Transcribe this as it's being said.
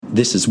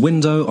This is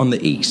Window on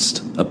the East,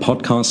 a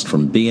podcast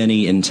from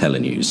BNE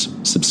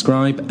IntelliNews.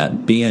 Subscribe at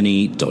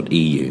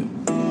bne.eu.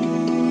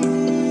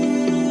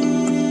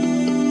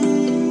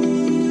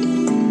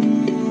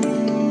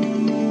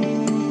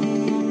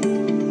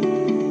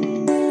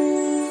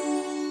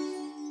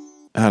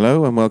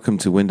 Hello and welcome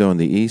to Window on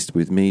the East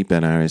with me,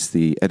 Ben Aris,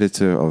 the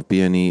editor of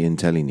BNE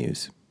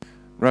IntelliNews.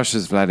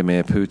 Russia's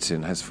Vladimir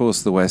Putin has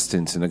forced the West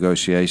into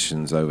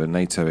negotiations over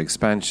NATO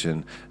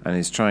expansion and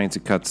is trying to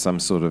cut some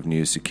sort of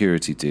new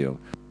security deal.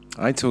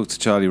 I talked to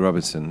Charles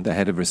Robertson, the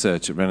head of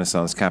research at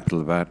Renaissance Capital,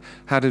 about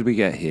how did we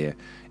get here?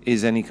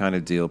 Is any kind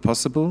of deal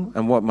possible?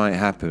 And what might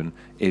happen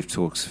if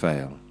talks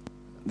fail?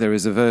 There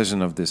is a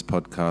version of this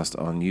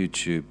podcast on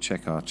YouTube.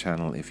 Check our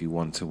channel if you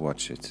want to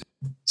watch it.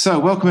 So,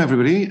 welcome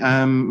everybody.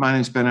 My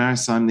name is Ben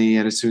Aris. I'm the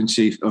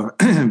editor-in-chief of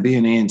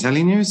BNE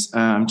IntelliNews.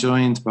 I'm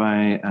joined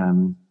by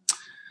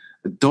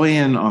a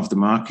doyen of the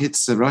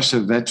markets, a Russia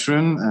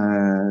veteran,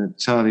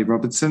 Charles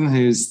Robertson,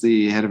 who's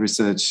the head of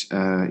research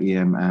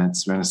EM at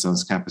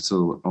Renaissance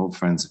Capital, old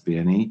friends of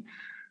BNE.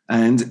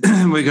 And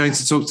we're going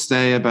to talk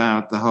today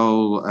about the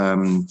whole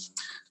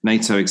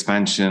NATO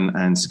expansion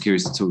and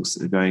security talks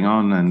that are going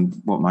on and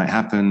what might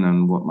happen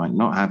and what might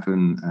not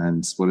happen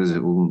and what does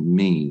it all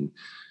mean.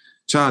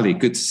 Charlie,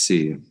 good to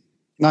see you.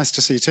 Nice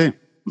to see you too.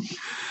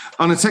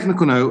 On a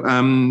technical note,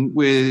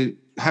 we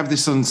have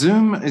this on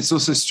Zoom. It's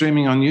also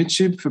streaming on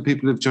YouTube for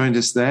people who've joined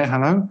us there.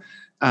 Hello.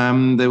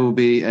 There will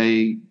be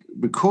a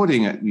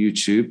recording at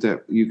YouTube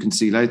that you can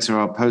see later.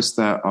 I'll post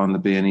that on the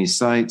BNE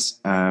site,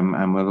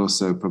 and we'll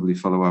also probably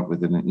follow up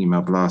with an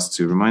email blast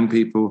to remind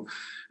people.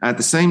 At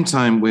the same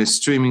time, we're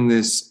streaming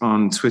this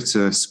on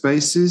Twitter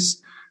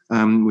Spaces,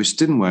 which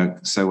didn't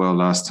work so well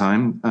last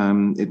time.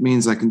 It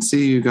means I can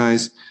see you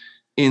guys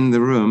in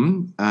the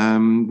room.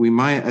 We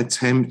might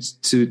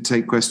attempt to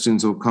take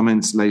questions or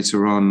comments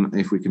later on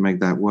if we can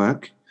make that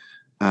work.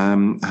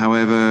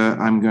 However,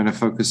 I'm going to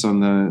focus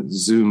on the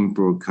Zoom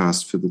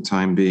broadcast for the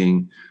time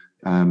being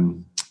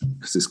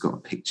because it's got a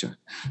picture.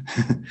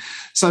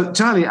 So,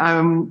 Charlie,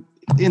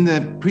 in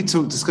the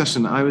pre-talk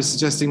discussion, I was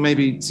suggesting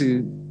maybe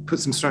to put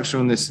some structure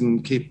on this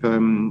and keep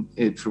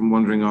it from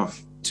wandering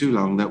off too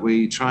long, that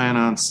we try and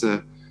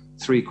answer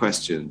three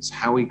questions: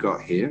 how we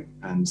got here,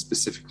 and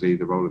specifically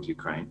the role of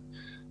Ukraine.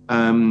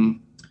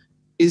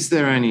 Is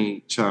there any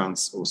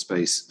chance or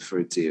space for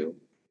a deal?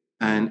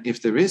 And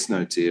if there is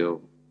no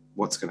deal,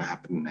 what's going to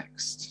happen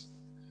next?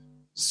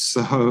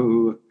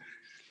 So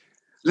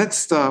let's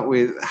start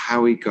with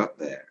how we got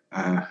there.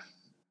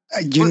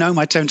 You know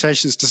my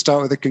temptation is to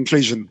start with the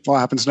conclusion. What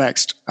happens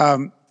next?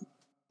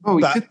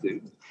 We could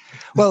do.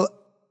 Well,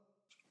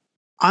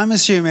 I'm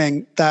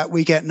assuming that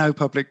we get no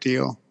public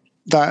deal,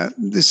 that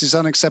this is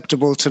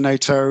unacceptable to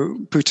NATO,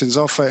 Putin's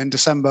offer in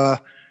December.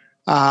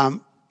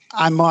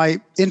 And my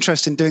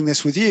interest in doing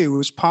this with you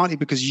was partly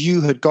because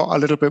you had got a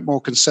little bit more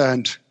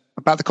concerned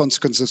about the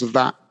consequences of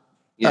that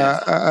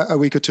a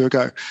week or two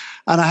ago.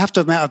 And I have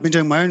to admit, I've been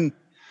doing my own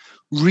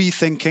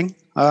rethinking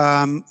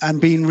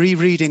and been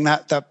rereading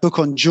that book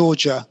on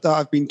Georgia that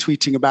I've been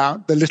tweeting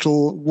about, The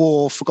Little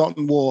War,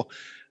 Forgotten War.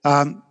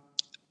 I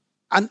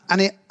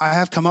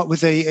have come up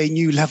with a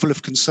new level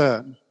of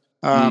concern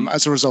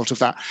as a result of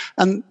that.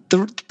 And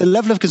the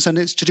level of concern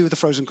is to do with the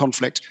frozen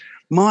conflict.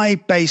 My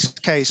base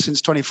case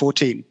since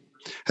 2014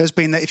 has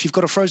been that if you've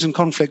got a frozen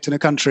conflict in a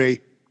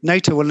country,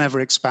 NATO will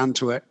never expand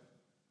to it.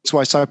 That's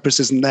why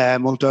Cyprus isn't there,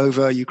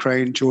 Moldova,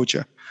 Ukraine,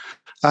 Georgia.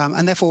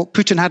 And therefore,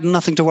 Putin had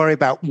nothing to worry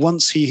about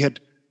once he had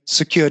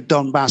secured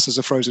Donbass as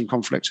a frozen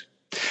conflict.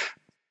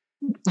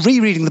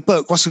 Rereading the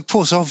book, what's of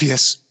course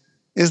obvious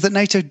is that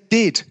NATO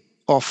did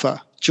offer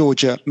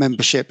Georgia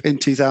membership in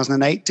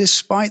 2008,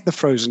 despite the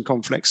frozen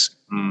conflicts.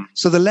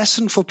 So the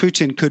lesson for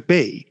Putin could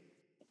be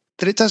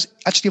that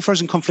actually a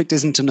frozen conflict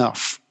isn't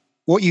enough.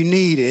 What you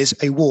need is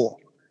a war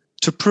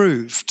to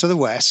prove to the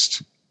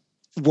West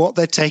what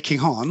they're taking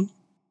on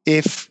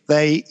if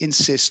they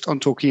insist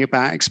on talking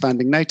about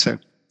expanding NATO.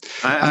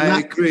 I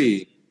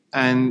agree.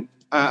 And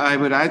I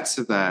would add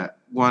to that,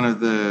 one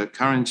of the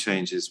current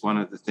changes, one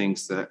of the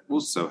things that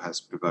also has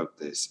provoked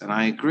this, and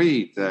I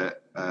agree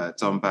that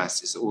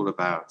Donbass is all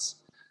about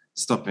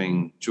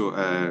stopping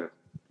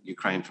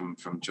Ukraine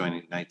from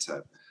joining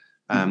NATO.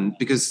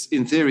 Because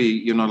in theory,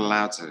 you're not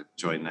allowed to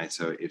join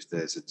NATO if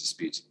there's a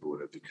disputed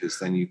border, because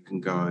then you can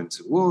go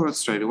into war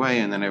straight away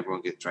and then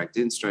everyone get dragged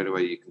in straight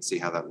away. You can see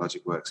how that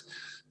logic works.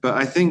 But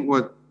I think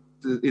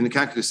in the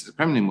calculus of the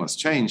Kremlin, what's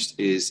changed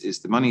is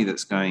the money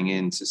that's going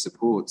in to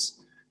support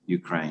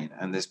Ukraine.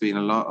 And there's been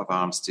a lot of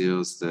arms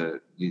deals. The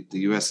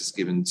US has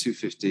given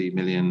 $250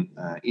 million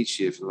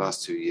each year for the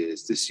last 2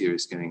 years. This year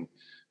it's getting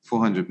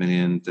 $400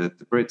 million. The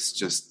Brits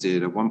just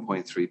did a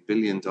 $1.3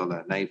 billion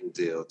naval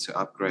deal to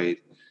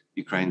upgrade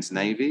Ukraine's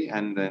navy,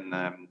 and then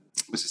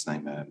what's his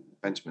name?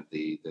 Benjamin,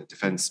 the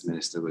defense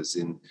minister, was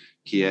in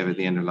Kiev at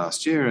the end of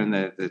last year, and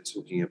they're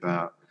talking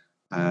about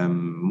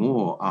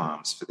more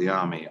arms for the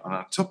army. And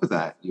on top of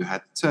that, you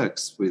had the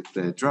Turks with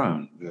their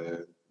drone,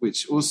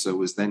 which also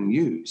was then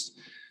used.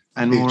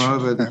 And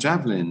moreover, the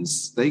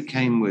javelins, they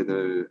came with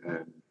a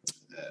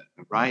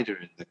a rider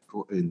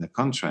in the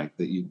contract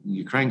that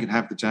Ukraine could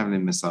have the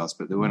Javelin missiles,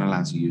 but they weren't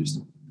allowed to use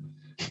them.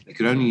 They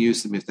could only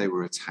use them if they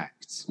were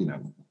attacked,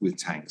 with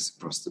tanks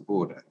across the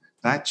border.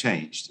 That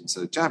changed, and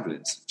so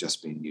Javelins have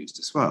just been used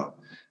as well.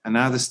 And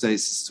now the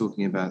States is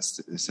talking about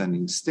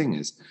sending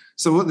Stingers.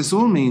 So what this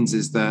all means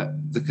is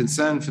that the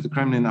concern for the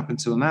Kremlin up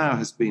until now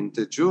has been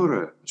de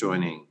jure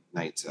joining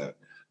NATO.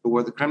 But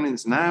what the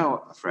Kremlin's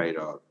now afraid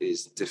of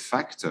is de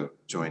facto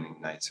joining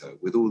NATO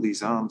with all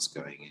these arms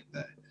going in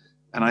there.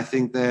 And I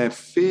think their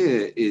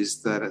fear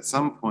is that at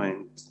some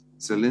point,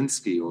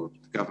 Zelensky or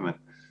the government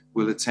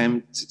will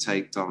attempt to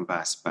take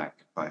Donbass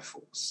back by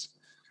force.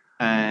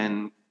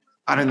 And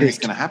I don't think it's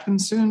going to happen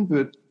soon,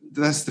 but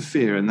that's the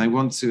fear. And they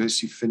want to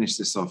actually finish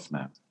this off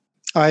now.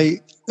 I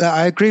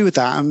agree with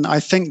that. And I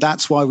think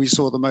that's why we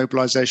saw the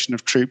mobilization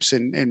of troops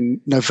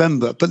in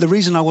November. But the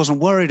reason I wasn't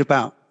worried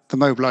about the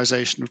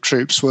mobilization of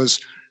troops was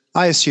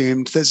I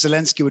assumed that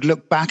Zelensky would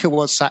look back at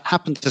what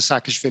happened to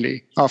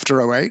Saakashvili after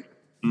 2008.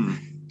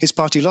 His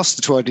party lost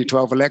the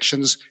 2012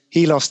 elections.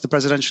 He lost the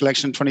presidential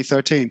election in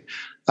 2013,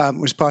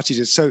 his party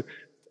did. So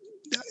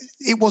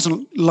it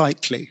wasn't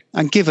likely.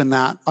 And given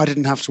that, I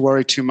didn't have to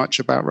worry too much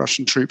about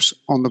Russian troops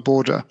on the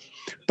border.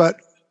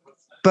 But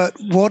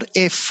what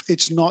if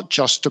it's not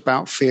just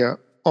about fear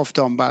of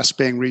Donbass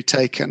being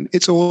retaken?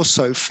 It's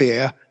also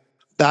fear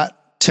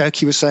that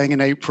Turkey was saying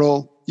in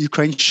April,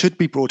 Ukraine should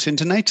be brought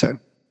into NATO,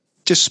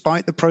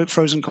 despite the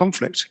frozen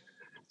conflict.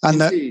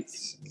 And Indeed.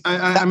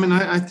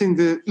 I think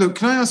that, look,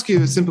 can I ask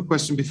you a simple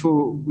question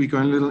before we go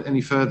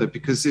any further?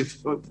 Because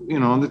if,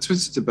 on the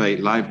Twitter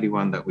debate, lively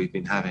one that we've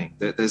been having,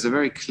 there's a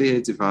very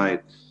clear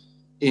divide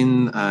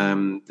in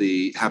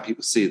how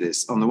people see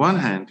this. On the one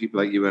hand, people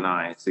like you and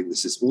I think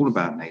this is all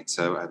about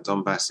NATO and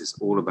Donbass is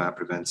all about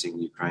preventing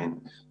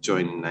Ukraine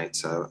joining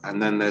NATO.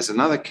 And then there's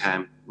another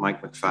camp,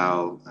 Mike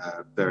McFowle,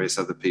 various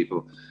other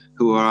people,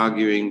 who are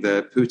arguing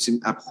that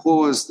Putin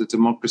abhors the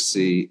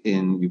democracy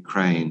in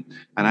Ukraine.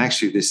 And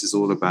actually, this is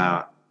all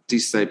about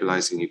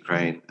destabilizing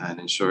Ukraine and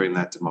ensuring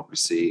that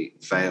democracy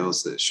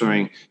fails,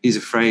 ensuring he's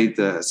afraid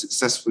that a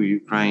successful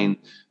Ukraine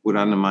would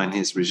undermine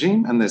his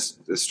regime. And there's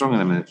a strong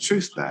element of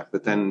truth to that.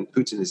 But then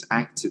Putin is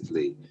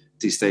actively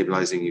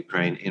destabilizing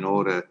Ukraine in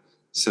order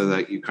so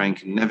that Ukraine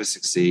can never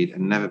succeed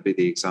and never be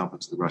the example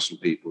to the Russian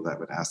people that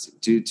would oust him.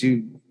 Do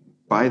you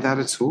buy that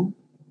at all?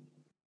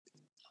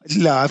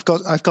 No, I've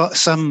got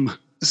some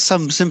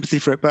sympathy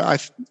for it,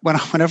 but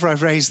whenever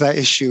I've raised that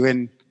issue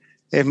in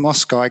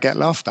Moscow, I get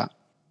laughed at.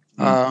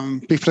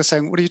 People are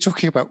saying, "What are you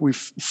talking about? We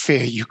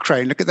fear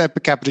Ukraine. Look at their per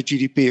capita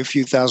GDP, a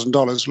few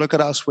 $1,000s. Look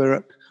at us, we're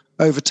at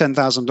over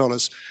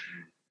 $10,000."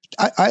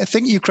 I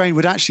think Ukraine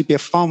would actually be a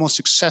far more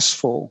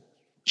successful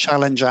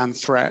challenge and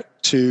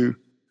threat to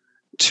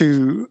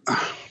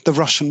the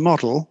Russian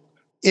model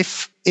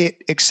if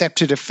it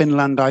accepted a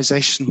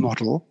Finlandization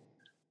model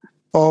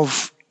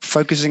of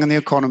focusing on the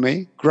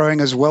economy, growing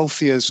as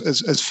wealthy as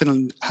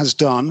Finland has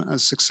done,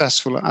 as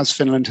successful as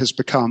Finland has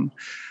become,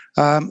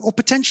 or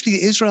potentially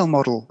the Israel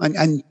model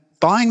and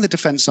buying the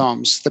defense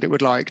arms that it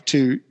would like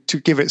to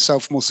give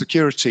itself more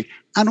security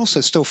and also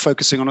still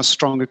focusing on a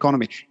strong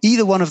economy.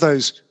 Either one of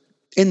those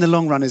in the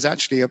long run is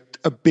actually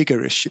a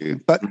bigger issue.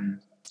 But,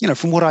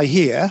 from what I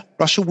hear,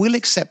 Russia will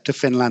accept a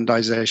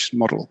Finlandization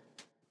model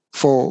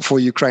for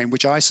Ukraine,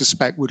 which I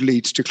suspect would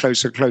lead to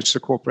closer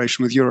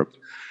cooperation with Europe.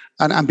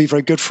 And be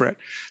very good for it.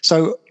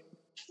 So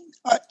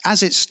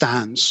as it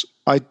stands,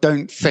 I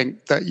don't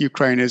think that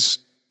Ukraine is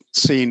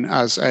seen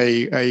as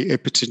a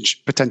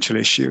potential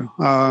issue.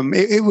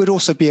 It would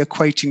also be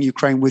equating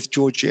Ukraine with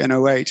Georgia in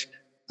 2008.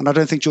 And I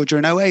don't think Georgia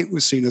in 2008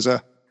 was seen as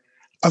a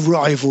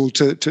rival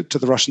to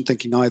the Russian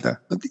thinking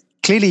either. But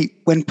clearly,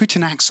 when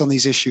Putin acts on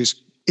these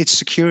issues, it's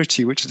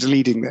security which is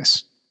leading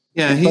this.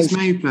 Yeah, he's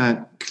made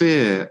that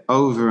clear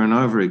over and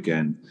over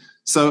again.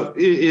 So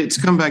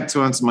to come back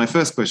to answer my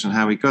first question,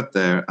 how we got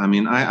there, I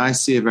mean, I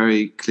see a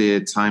very clear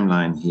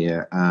timeline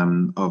here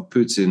of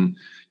Putin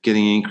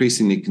getting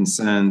increasingly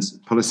concerned,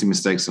 policy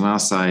mistakes on our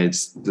side,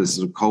 the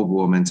sort of Cold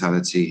War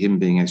mentality, him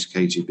being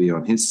ex-KGB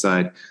on his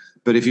side.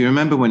 But if you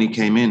remember when he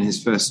came in,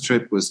 his first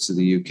trip was to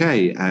the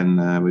UK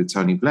and with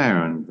Tony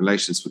Blair, and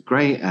relations were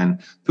great. And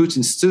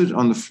Putin stood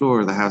on the floor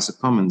of the House of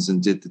Commons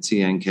and did the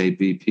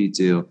TNK-BP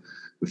deal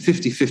with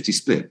 50-50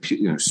 split,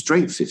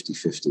 straight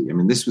 50-50. I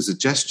mean, this was a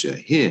gesture.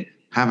 Here,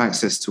 have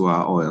access to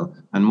our oil.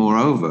 And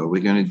moreover,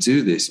 we're going to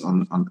do this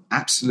on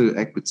absolute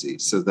equity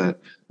so that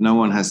no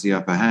one has the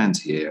upper hand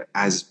here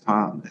as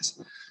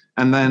partners.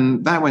 And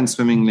then that went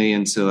swimmingly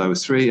until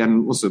 2003.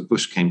 And also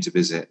Bush came to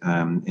visit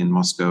in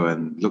Moscow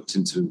and looked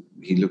into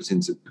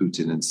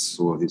Putin and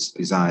saw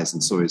his eyes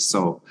and saw his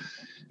soul.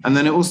 And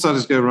then it all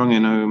started to go wrong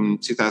in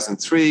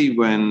 2003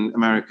 when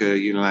America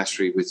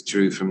unilaterally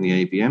withdrew from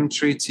the ABM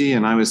treaty.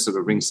 And I was sort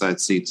of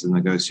ringside seat to the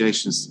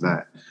negotiations to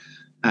that.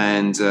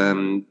 And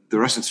the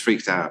Russians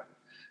freaked out.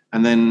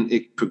 And then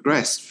it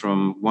progressed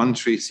from one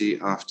treaty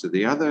after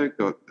the other,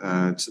 got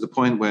to the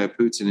point where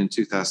Putin in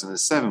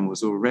 2007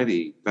 was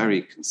already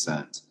very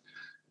concerned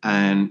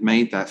and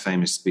made that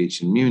famous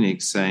speech in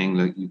Munich saying,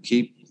 look, you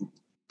keep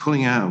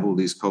pulling out of all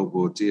these Cold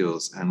War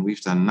deals, and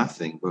we've done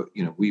nothing, but,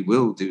 we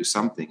will do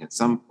something at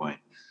some point.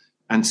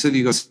 Until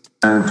you got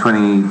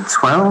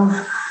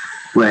 2012,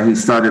 where he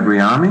started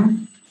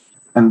rearming.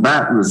 And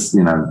that was,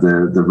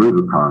 the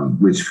Rubicon,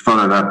 which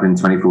followed up in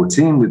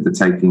 2014 with the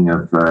taking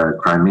of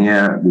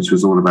Crimea, which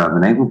was all about the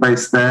naval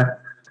base there.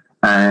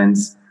 And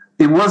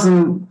it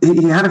wasn't,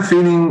 he had a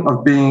feeling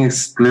of being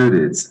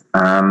excluded.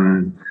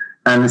 And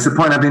it's a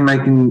point I've been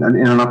making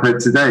in an op-ed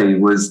today,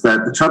 was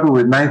that the trouble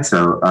with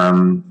NATO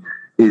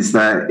is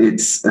that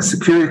it's a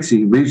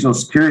regional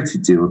security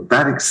deal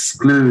that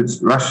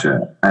excludes Russia.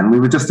 And we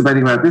were just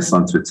debating about this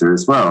on Twitter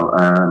as well.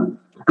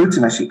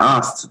 Putin actually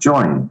asked to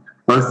join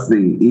both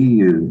the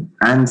EU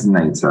and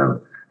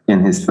NATO in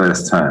his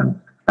first term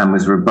and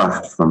was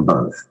rebuffed from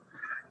both.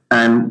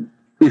 And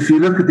if you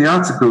look at the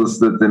articles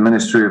that the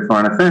Ministry of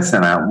Foreign Affairs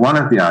sent out, one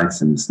of the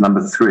items,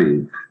 number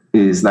 3,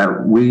 is that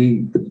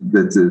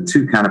the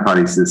two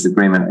counterparties to this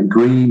agreement,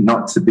 agree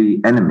not to be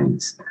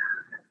enemies.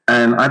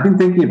 And I've been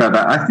thinking about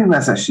that. I think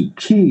that's actually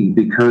key,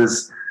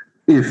 because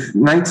if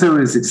NATO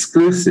is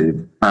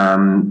exclusive,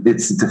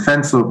 it's a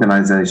defense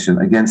organization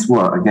against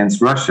what?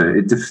 Against Russia.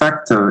 It de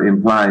facto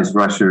implies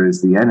Russia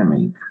is the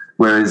enemy,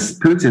 whereas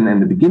Putin in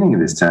the beginning of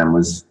his term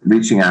was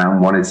reaching out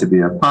and wanted to be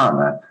a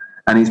partner.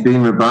 And he's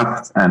been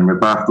rebuffed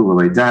all the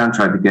way down,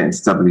 tried to get into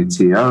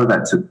WTO.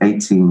 That took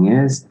 18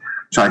 years.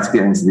 Tried to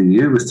get into the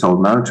EU, was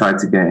told no. Tried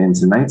to get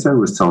into NATO,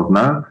 was told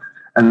no.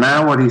 And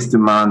now what he's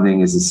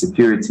demanding is a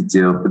security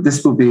deal, but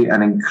this will be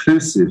an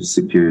inclusive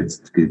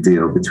security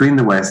deal between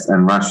the West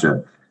and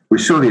Russia,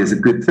 which surely is a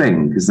good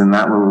thing, because then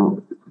that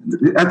will...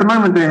 At the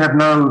moment, they have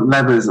no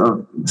levers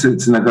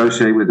to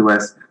negotiate with the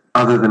West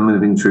other than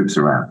moving troops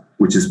around,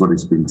 which is what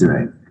he's been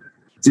doing.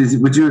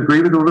 Would you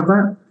agree with all of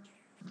that?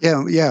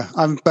 Yeah.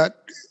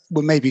 But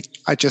maybe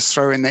I just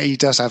throw in that he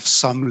does have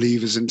some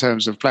levers in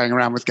terms of playing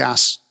around with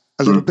gas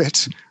a little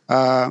bit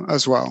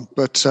as well.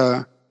 But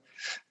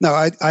no,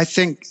 I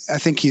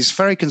think he's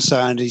very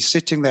concerned. He's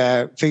sitting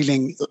there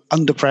feeling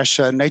under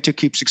pressure. NATO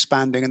keeps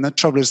expanding, and the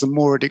trouble is, the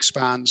more it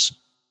expands,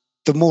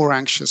 the more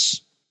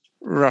anxious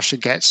Russia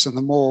gets, and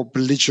the more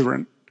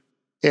belligerent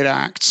it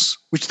acts,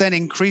 which then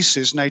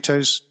increases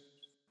NATO's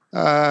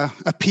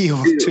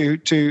appeal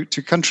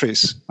to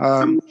countries.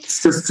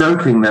 It's just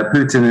joking that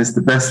Putin is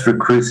the best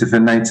recruiter for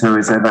NATO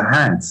has ever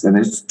had, and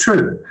it's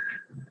true.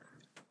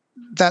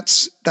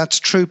 That's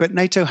true, but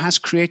NATO has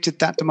created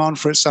that demand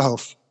for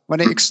itself. When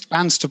it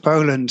expands to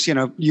Poland,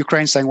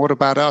 Ukraine saying, "What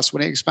about us?"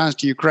 When it expands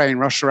to Ukraine,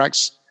 Russia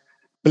acts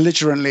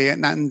belligerently,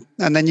 and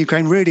then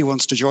Ukraine really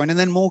wants to join, and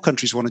then more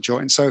countries want to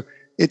join. So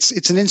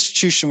it's an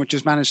institution which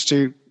has managed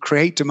to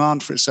create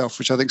demand for itself,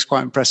 which I think is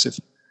quite impressive.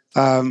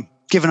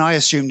 Given I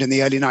assumed in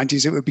the early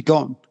 90s it would be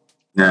gone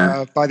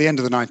by the end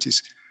of the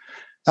 90s.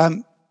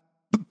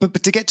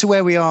 But to get to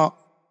where we are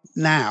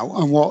now,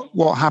 and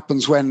what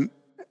happens when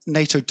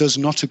NATO does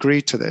not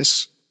agree to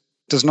this,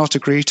 does not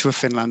agree to a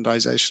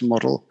Finlandization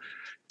model,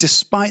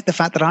 despite the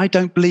fact that I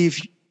don't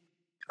believe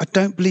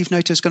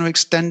NATO is going to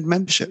extend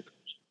membership.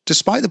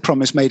 Despite the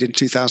promise made in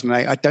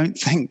 2008, I don't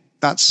think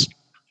that's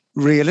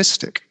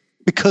realistic,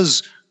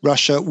 because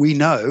Russia, we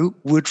know,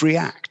 would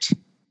react.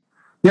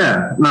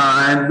 Yeah, no,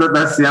 and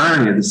that's the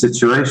irony of the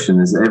situation,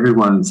 is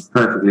everyone's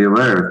perfectly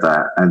aware of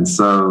that. And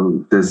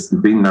so there's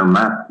been no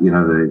map,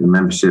 the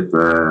membership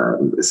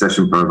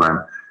accession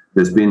program.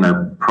 There's been no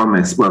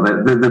promise. Well,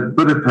 the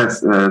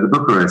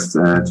Bucharest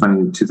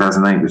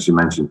 2008, which you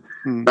mentioned,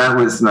 that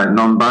was like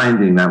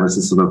non-binding. That was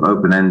a sort of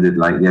open-ended,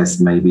 like,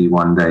 yes, maybe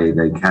one day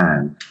they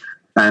can.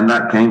 And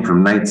that came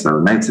from NATO.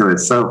 NATO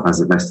itself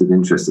has a vested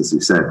interest, as you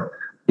said,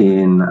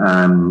 in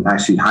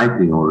actually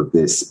hyping all of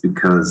this,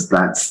 because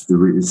that's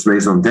its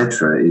raison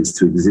d'etre, is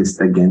to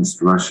exist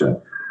against Russia.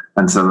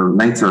 And so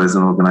NATO as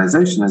an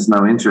organization has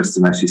no interest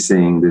in actually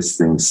seeing this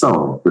thing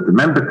solved. But the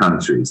member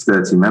countries,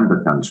 30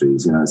 member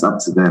countries, it's up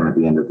to them at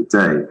the end of the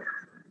day.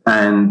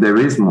 And there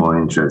is more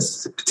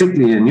interest,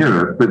 particularly in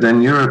Europe. But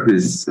then Europe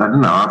is, I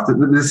don't know,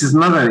 this is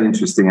another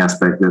interesting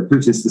aspect, that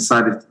Putin's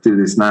decided to do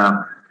this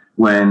now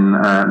when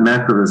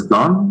Merkel has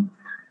gone.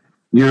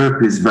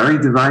 Europe is very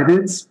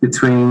divided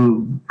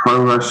between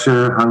pro-Russia,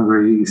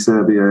 Hungary,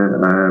 Serbia,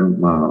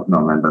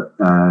 not member,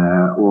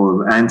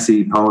 or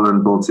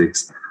anti-Poland,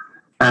 Baltics.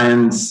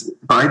 And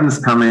Biden's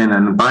come in,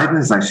 and Biden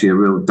is actually a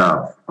real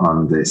dove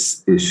on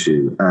this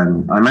issue.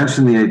 And I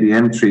mentioned the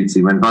ABM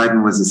treaty. When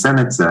Biden was a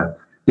senator,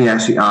 he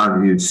actually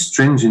argued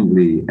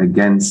stringently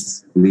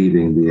against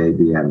leaving the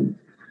ABM.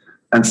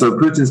 And so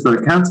Putin's got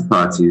a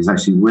counterparty who's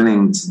actually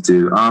willing to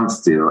do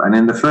arms deal. And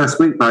in the first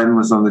week Biden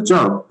was on the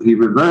job, he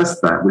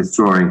reversed that,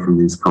 withdrawing from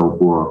these Cold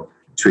War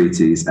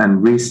treaties,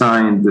 and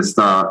re-signed the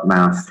START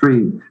now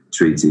 3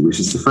 treaty, which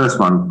is the first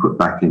one put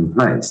back in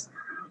place.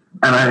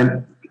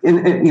 And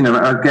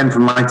again,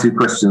 from my 2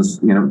 questions,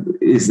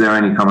 is there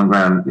any common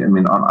ground? I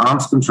mean, on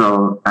arms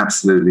control,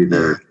 absolutely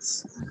there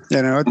is.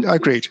 Yeah, no,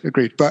 agreed.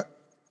 But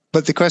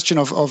the question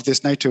of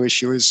this NATO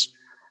issue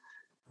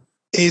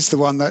is the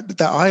one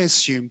that I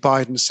assume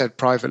Biden said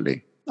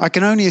privately. I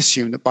can only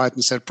assume that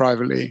Biden said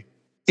privately,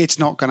 it's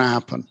not going to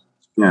happen.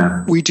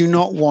 Yeah. We do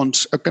not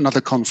want another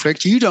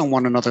conflict. You don't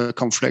want another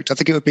conflict. I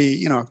think it would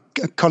be, a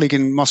colleague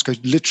in Moscow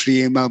literally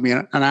emailed me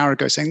an hour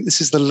ago saying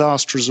this is the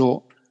last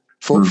resort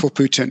for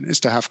Putin,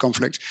 is to have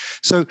conflict.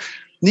 So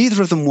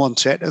neither of them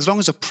want it, as long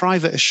as a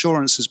private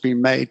assurance has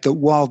been made that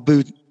while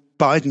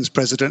Biden's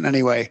president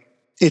anyway,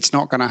 it's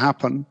not going to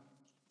happen.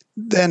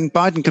 Then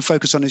Biden can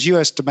focus on his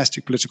US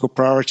domestic political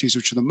priorities,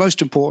 which are the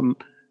most important,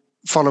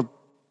 followed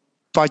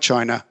by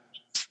China,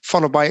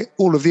 followed by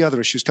all of the other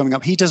issues coming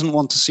up. He doesn't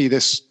want to see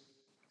this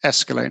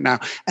escalate now.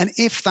 And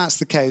if that's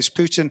the case,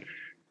 Putin,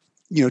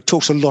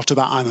 talks a lot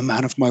about, I'm a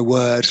man of my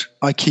word.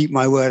 I keep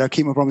my word. I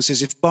keep my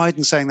promises. If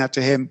Biden's saying that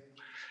to him,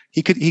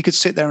 he could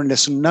sit there and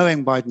listen,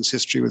 knowing Biden's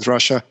history with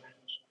Russia.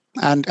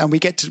 And we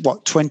get to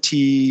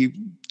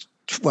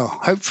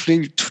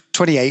hopefully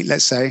 28,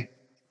 let's say,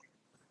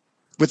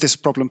 with this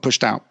problem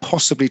pushed out,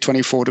 possibly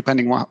 24,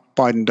 depending what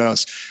Biden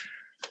does.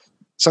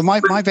 So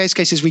my base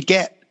case is we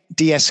get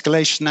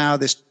de-escalation now.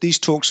 These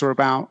talks are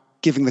about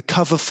giving the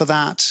cover for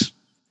that.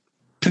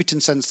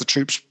 Putin sends the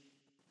troops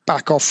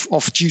back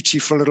off duty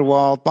for a little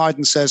while.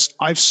 Biden says,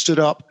 I've stood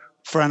up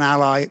for an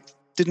ally.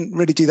 Didn't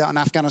really do that in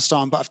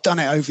Afghanistan, but I've done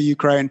it over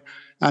Ukraine.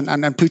 And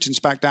Putin's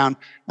back down,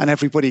 and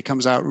everybody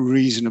comes out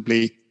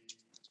reasonably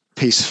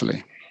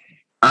peacefully.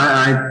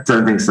 I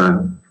don't think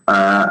so.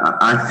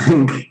 I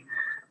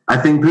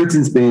think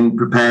Putin's been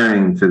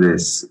preparing for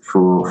this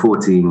for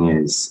 14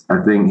 years. I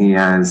think he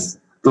has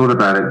thought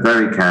about it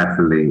very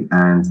carefully.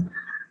 And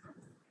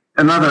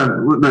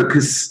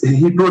because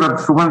he brought up,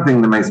 for one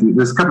thing,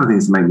 there's a couple of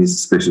things that make me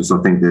suspicious, I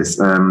think this.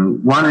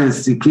 One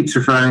is he keeps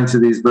referring to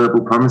these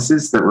verbal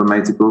promises that were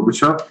made to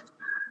Gorbachev.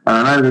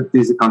 I know that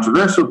these are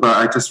controversial, but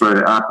I just wrote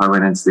it up. I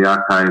went into the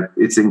archive.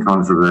 It's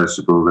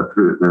incontrovertible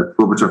that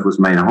Gorbachev was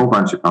made a whole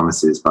bunch of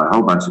promises by a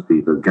whole bunch of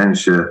people.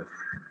 Genscher,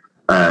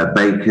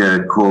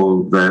 Baker,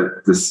 called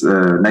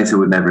that NATO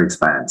would never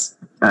expand.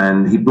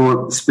 And he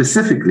brought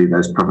specifically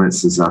those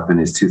promises up in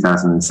his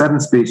 2007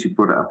 speech. He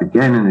brought it up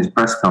again in his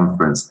press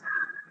conference.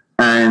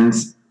 And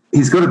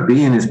he's got a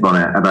bee in his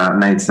bonnet about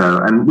NATO.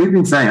 And we've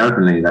been saying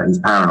openly that he's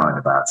paranoid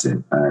about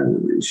it.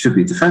 It should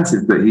be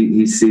defensive, but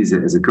he sees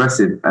it as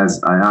aggressive, as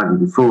I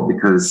argued before,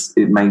 because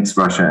it makes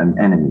Russia an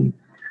enemy.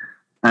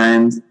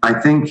 And I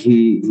think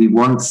he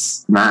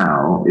wants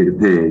now, it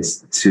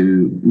appears,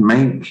 to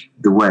make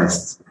the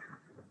West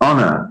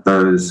honor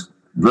those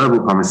verbal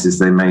promises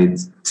they made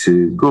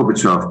to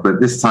Gorbachev, but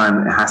this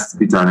time it has to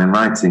be done in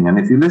writing. And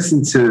if you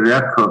listen to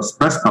Ryabkov's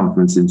press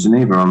conference in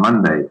Geneva on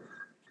Monday,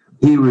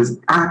 he was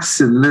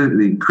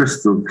absolutely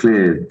crystal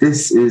clear.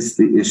 This is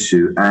the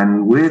issue.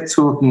 And we're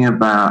talking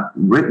about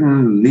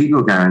written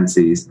legal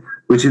guarantees,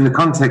 which in the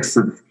context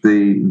of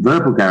the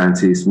verbal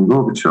guarantees from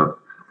Gorbachev,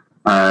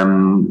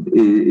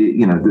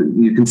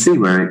 you can see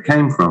where it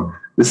came from.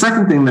 The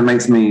second thing that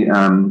makes me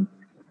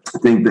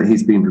think that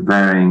he's been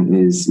preparing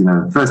is,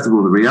 first of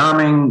all, the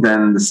rearming.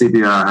 Then the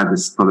CBR had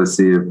this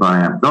policy of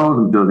buying up gold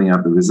and building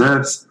up the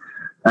reserves.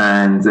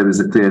 And there was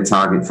a clear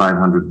target,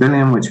 500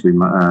 billion, which we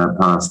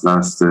passed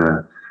last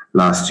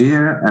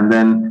year. And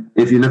then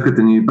if you look at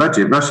the new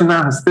budget, Russia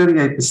now has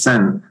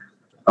 38%.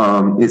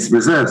 Its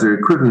reserves are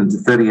equivalent to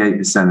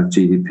 38% of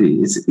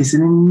GDP. It's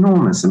an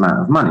enormous amount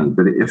of money,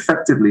 but it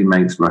effectively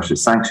makes Russia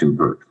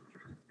sanction-proof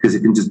because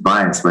it can just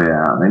buy its way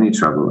out of any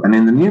trouble. And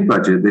in the new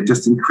budget, they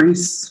just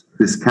increased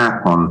this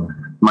cap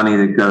on money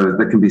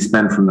that can be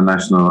spent from the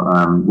National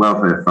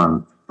Welfare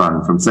Fund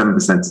from 7%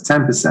 to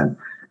 10%,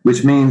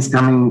 which means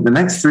coming the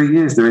next 3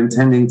 years, they're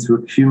intending to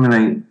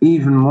accumulate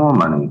even more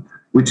money,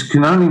 which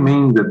can only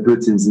mean that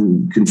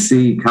Putin can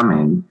see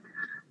coming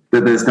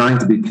that there's going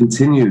to be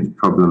continued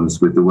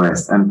problems with the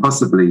West and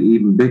possibly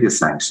even bigger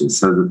sanctions,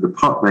 so that the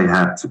pot they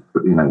have to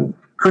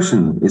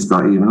cushion is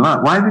got even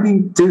larger. Why would he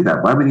do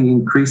that? Why would he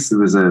increase the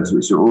reserves,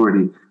 which are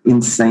already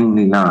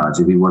insanely large,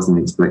 if he wasn't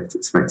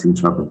expecting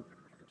trouble?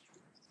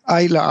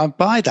 I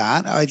buy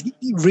that.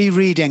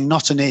 Rereading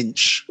Not an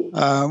Inch,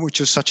 which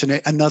was such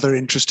another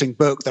interesting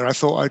book that I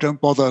thought I don't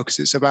bother because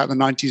it's about the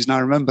 90s and I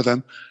remember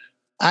them.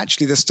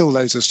 Actually, there's still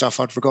loads of stuff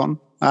I'd forgotten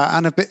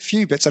and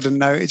few bits I didn't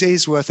know. It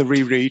is worth a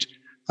reread.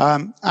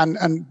 And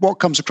what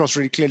comes across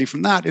really clearly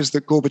from that is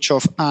that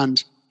Gorbachev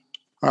and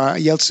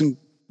Yeltsin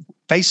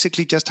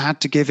basically just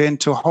had to give in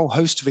to a whole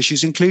host of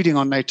issues, including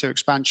on NATO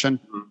expansion,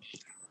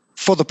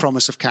 for the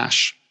promise of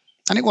cash.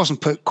 And it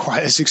wasn't put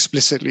quite as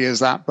explicitly as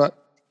that, but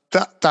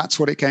that's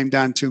what it came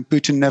down to. And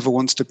Putin never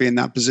wants to be in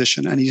that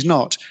position, and he's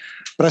not.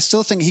 But I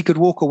still think he could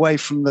walk away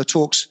from the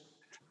talks.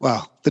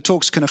 Well, the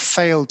talks kind of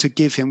failed to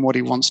give him what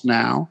he wants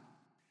now.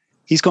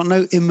 He's got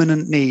no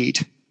imminent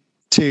need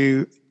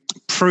to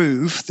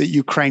prove that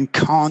Ukraine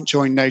can't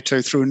join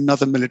NATO through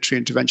another military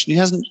intervention.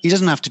 He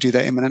doesn't have to do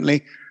that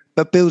imminently,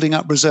 but building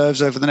up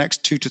reserves over the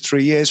next 2 to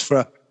 3 years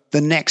for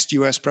the next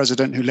US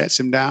president who lets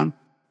him down.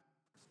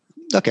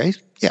 Okay,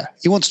 yeah,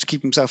 he wants to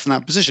keep himself in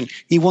that position.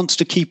 He wants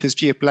to keep his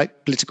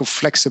geopolitical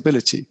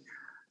flexibility.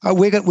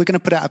 We're going to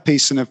put out a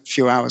piece in a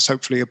few hours,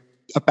 hopefully,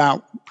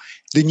 about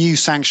the new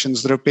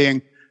sanctions that are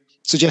being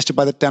suggested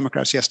by the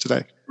Democrats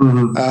yesterday.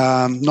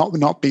 Mm-hmm.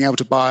 Not being able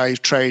to buy,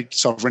 trade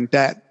sovereign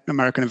debt.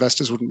 American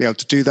investors wouldn't be able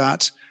to do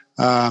that.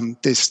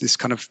 this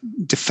kind of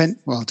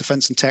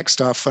defense and tech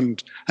stuff,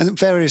 and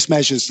various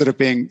measures that are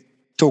being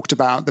talked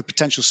about, the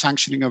potential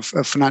sanctioning of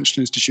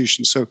financial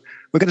institutions. So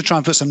we're going to try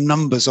and put some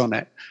numbers on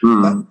it.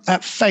 But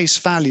at face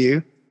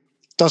value,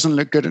 doesn't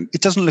look good.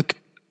 It doesn't look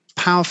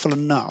powerful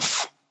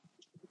enough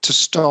to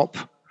stop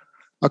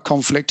a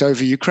conflict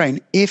over Ukraine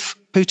if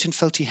Putin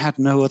felt he had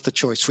no other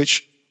choice,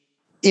 which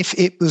if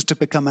it was to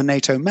become a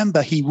NATO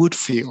member, he would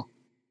feel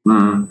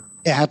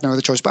it had no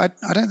other choice. But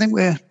I don't think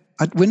we're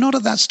not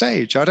at that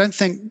stage. I don't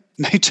think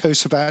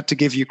NATO's about to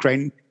give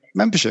Ukraine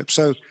membership.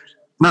 So he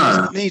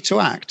doesn't need to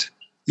act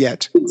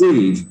yet.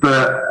 Indeed.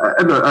 But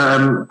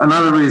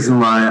another reason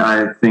why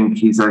I think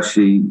he's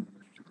actually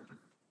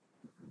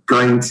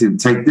going to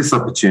take this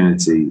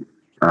opportunity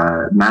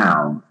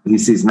now, he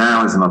sees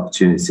now as an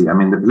opportunity. I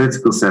mean, the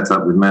political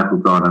setup with Merkel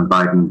gone and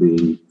Biden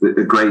being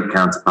a great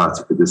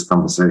counterparty for this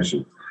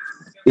conversation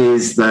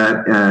is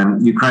that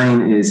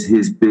Ukraine is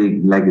his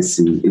big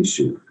legacy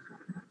issue.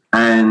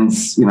 And,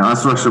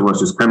 us Russia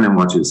watchers, Kremlin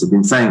watchers have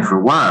been saying for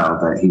a while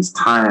that he's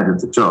tired of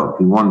the job.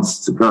 He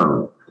wants to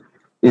go.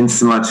 In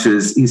so much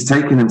as he's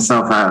taken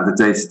himself out of the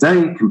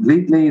day-to-day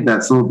completely,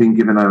 that's all been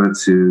given over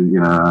to,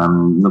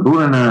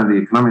 Nabulina, the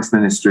economics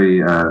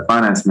ministry,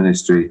 finance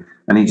ministry,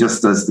 and he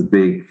just does the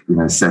big,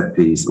 set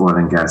piece, oil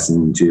and gas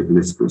and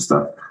geopolitical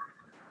stuff.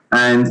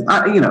 And,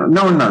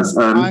 no one knows.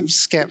 I'm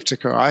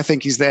skeptical. I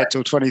think he's there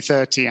till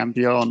 2030 and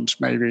beyond,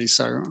 maybe.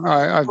 So,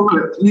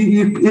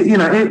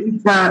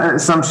 that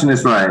assumption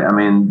is right. I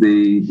mean,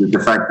 the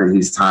fact that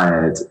he's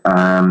tired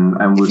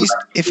and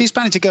if he's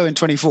planning to go in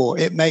 24,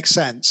 it makes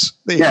sense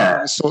that he's going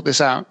to sort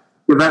this out.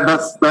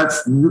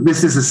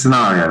 This is a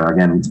scenario.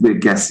 Again, we're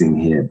guessing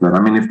here, but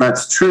I mean, if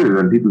that's true,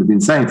 and people have been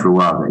saying for a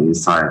while that he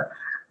is tired,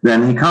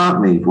 then he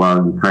can't leave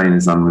while Ukraine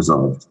is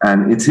unresolved.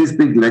 And it's his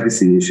big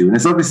legacy issue. And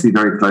it's obviously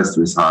very close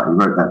to his heart. He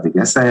wrote that big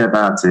essay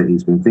about it.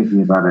 He's been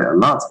thinking about it a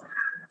lot.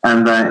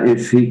 And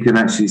if he can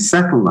actually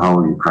settle the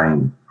whole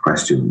Ukraine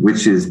question,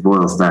 which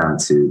boils down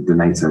to the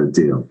NATO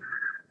deal,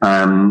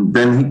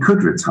 then he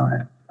could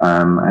retire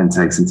and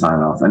take some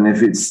time off. And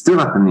if it's still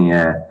up in the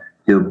air,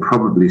 he'll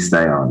probably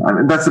stay on. I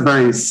mean, that's a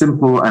very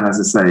simple and, as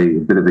I say, a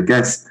bit of a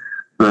guess,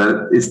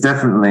 but it's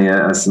definitely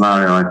a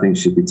scenario I think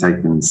should be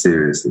taken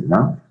seriously,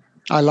 no?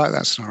 I like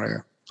that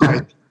scenario.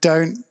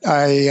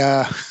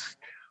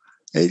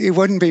 It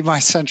wouldn't be my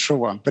central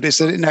one, but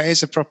it's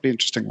a properly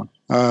interesting one.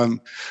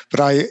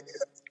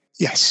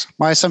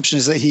 My assumption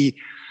is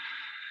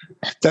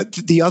that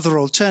the other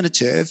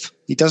alternative,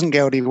 he doesn't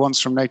get what he wants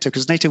from NATO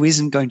because NATO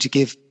isn't going to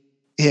give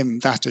him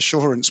that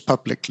assurance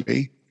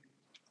publicly.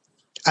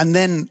 And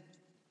then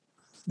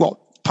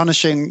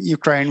punishing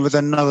Ukraine with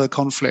another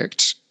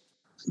conflict,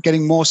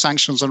 getting more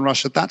sanctions on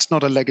Russia, that's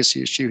not a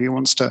legacy issue he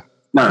wants to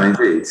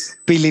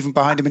be leaving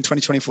behind him in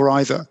 2024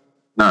 either.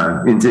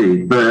 No,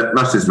 indeed. But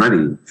Russia's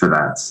ready for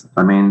that.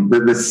 I mean,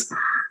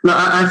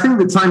 I think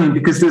the timing,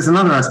 because there's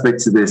another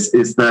aspect to this,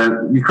 is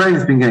that Ukraine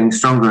has been getting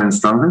stronger and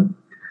stronger.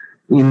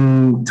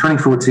 In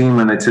 2014,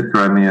 when they took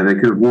Crimea, they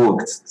could have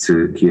walked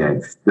to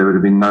Kiev. There would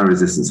have been no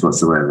resistance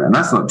whatsoever. And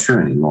that's not true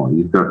anymore.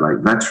 You've got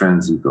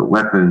veterans, you've got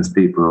weapons,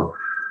 people.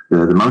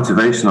 The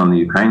motivation on the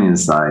Ukrainian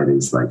side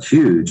is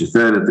huge. A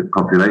third of the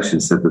population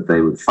said that they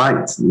would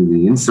fight.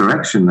 The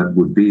insurrection that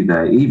would be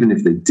there, even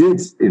if they did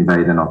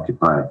invade and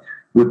occupy,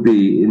 would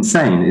be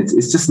insane.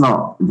 It's just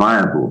not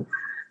viable.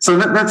 So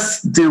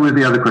let's deal with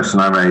the other question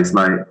I raised.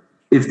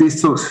 If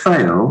these talks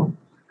fail,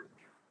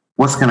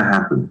 what's going to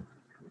happen?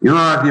 You're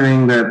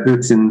arguing that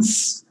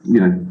Putin's,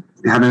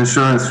 had an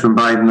assurance from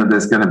Biden that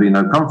there's going to be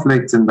no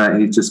conflict and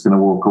that he's just going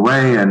to walk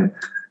away and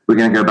we're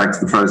going to go back to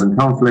the frozen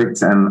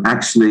conflict, and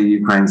actually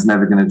Ukraine's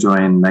never going to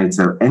join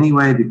NATO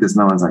anyway because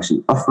no one's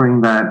actually offering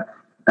that.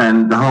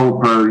 And the whole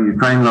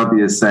pro-Ukraine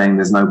lobby is saying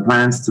there's no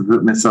plans to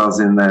put missiles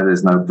in there,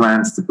 there's no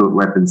plans to put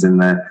weapons in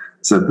there.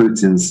 So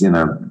Putin's,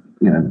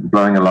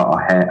 blowing a lot of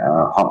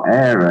hot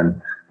air,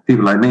 and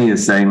people like me are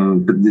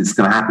saying that it's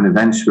going to happen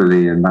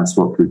eventually, and that's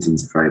what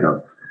Putin's afraid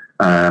of,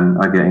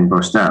 are getting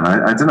brushed down.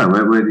 I don't know,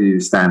 where do you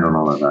stand on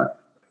all of that?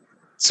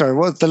 Sorry,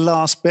 what's the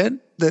last bit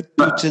that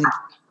Putin...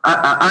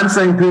 I'm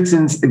saying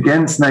Putin's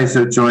against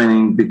NATO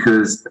joining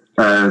because,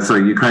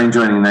 Ukraine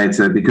joining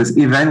NATO because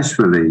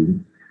eventually,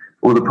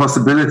 or the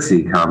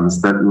possibility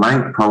comes that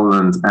like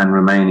Poland and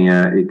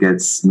Romania, it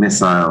gets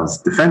missiles,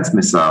 defense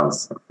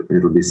missiles,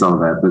 it'll be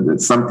solved there, but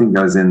that something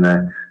goes in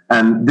there.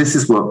 And this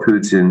is what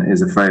Putin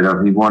is afraid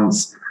of. He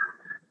wants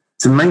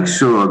to make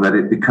sure that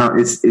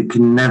it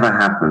can never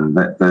happen,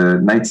 that the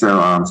NATO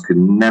arms could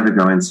never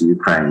go into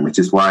Ukraine, which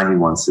is why he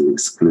wants to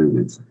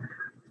exclude it.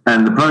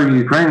 And the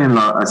pro-Ukrainian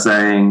lot are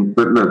saying,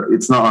 but look,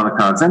 it's not on the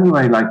cards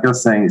anyway. Like you're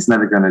saying, it's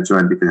never going to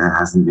join because it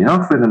hasn't been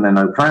offered and there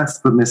are no plans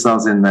to put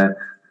missiles in there.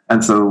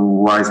 And so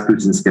why is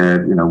Putin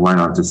scared? Why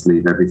not just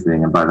leave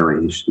everything? And by the way,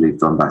 he should leave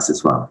Donbass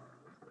as well.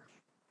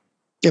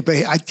 Yeah,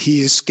 but he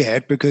is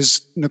scared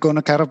because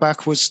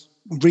Nagorno-Karabakh was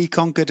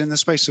reconquered in the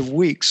space of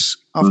weeks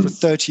after a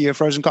 30-year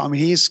frozen conflict. I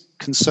mean, he is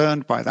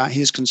concerned by that.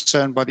 He is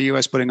concerned by the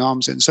US putting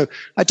arms in. So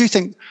I do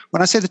think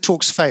when I say the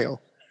talks fail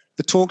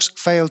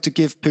to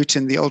give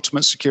Putin the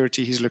ultimate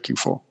security he's looking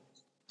for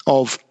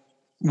of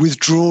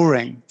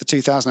withdrawing the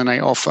 2008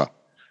 offer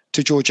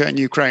to Georgia and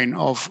Ukraine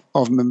of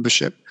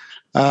membership.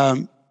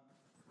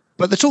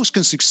 But the talks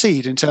can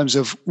succeed in terms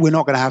of we're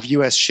not going to have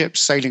US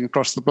ships sailing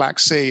across the Black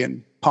Sea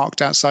and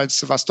parked outside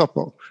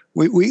Sevastopol.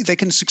 They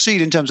can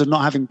succeed in terms of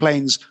not having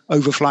planes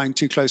overflying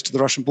too close to the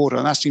Russian border,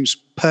 and that seems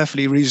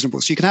perfectly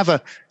reasonable. So you can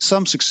have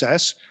some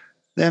success.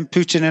 Then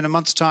Putin in a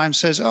month's time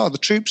says, the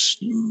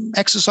troops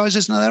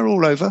exercises, no, they're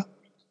all over.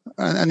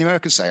 And the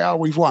Americans say,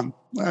 we've won.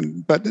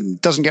 But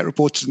it doesn't get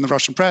reported in the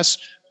Russian press.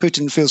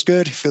 Putin feels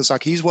good. He feels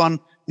like he's won.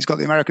 He's got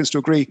the Americans to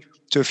agree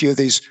to a few of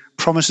these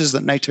promises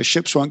that NATO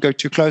ships won't go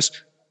too close.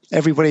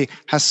 Everybody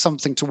has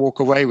something to walk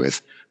away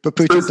with. But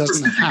Putin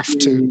doesn't have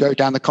to go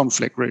down the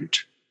conflict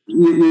route.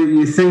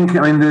 You think,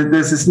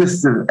 there's this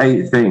list of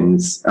 8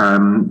 things.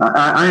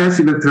 I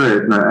actually looked through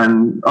it,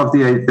 and of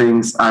the 8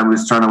 things, I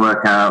was trying to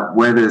work out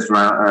where there's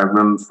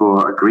room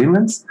for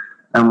agreements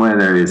and where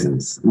there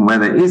isn't. And where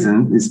there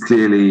isn't is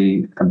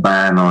clearly a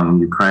ban on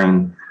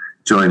Ukraine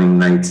joining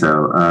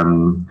NATO.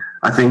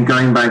 I think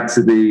going back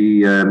to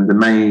the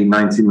May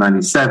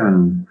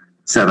 1997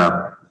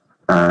 setup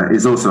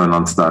is also a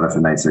non-starter for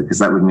NATO, because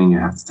that would mean you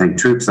have to take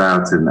troops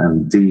out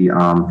and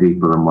de-arm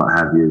people and what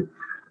have you.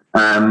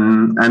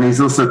 And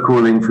he's also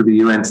calling for the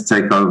UN to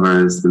take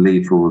over as the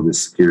lead for all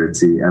this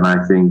security. And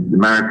I think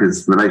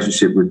America's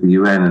relationship with the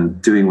UN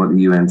and doing what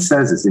the UN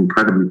says is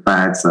incredibly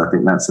bad. So I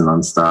think that's a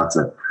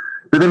non-starter.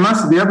 But then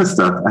most of the other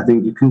stuff I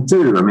think you can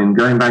do.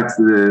 Going back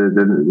to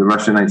the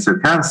Russian NATO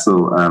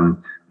Council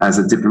as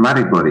a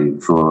diplomatic body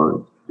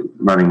for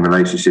running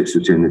relationships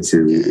between the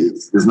two,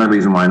 there's no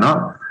reason why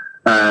not.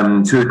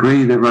 To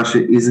agree that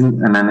Russia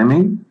isn't an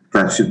enemy,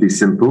 that should be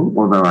simple,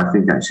 although I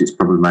think actually it's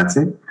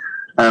problematic.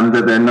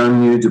 That there are no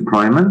new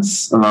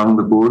deployments along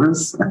the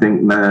borders. I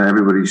think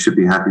everybody should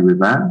be happy with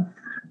that.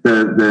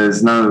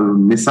 There's no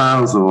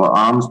missiles or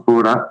arms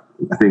brought up.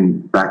 I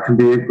think that can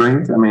be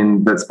agreed.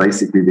 That's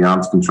basically the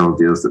arms control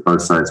deals that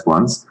both sides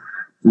want.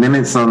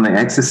 Limits on the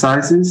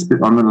exercises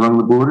along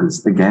the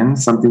borders, again,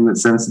 something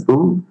that's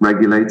sensible,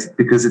 regulated,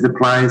 because it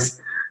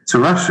applies to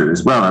Russia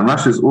as well. And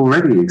Russia's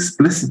already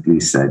explicitly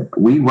said,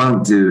 we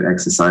won't do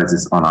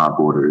exercises on our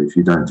border if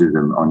you don't do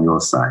them on your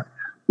side,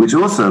 which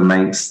also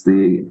makes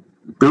the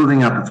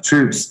building up of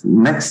troops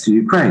next to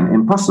Ukraine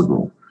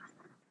impossible.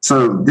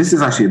 So this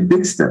is actually a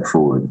big step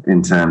forward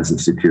in terms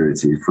of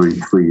security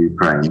for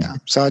Ukraine. Yeah.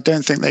 So I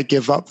don't think they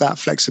give up that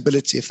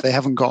flexibility if they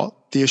haven't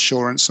got the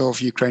assurance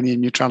of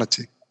Ukrainian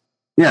neutrality.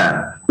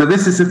 Yeah, but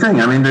this is the thing.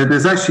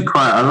 There's actually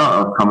quite a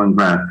lot of common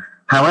ground.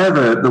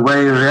 However, the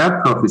way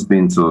Ryabkov has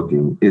been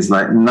talking is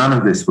like none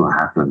of this will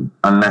happen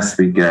unless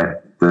we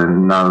get the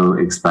no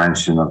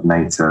expansion of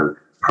NATO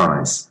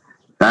promise.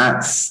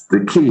 That's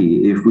the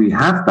key. If we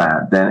have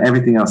that, then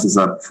everything else is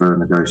up for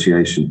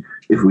negotiation.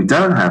 If we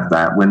don't have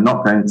that, we're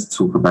not going to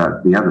talk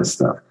about the other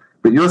stuff.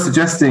 But you're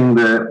suggesting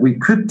that we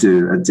could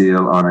do a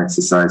deal on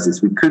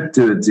exercises. We could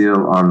do a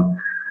deal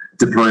on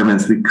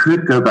deployments. We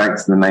could go back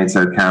to the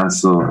NATO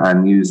Council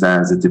and use that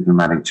as a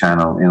diplomatic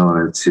channel in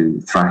order to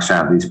thrash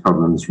out these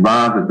problems,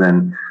 rather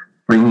than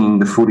bringing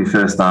the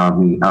 41st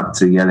Army up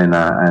to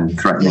Yelena and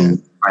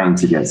threatening trying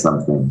to get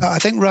something. I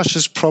think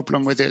Russia's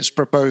problem with its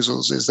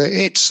proposals is that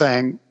it's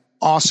saying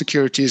our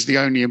security is the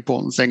only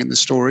important thing in the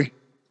story.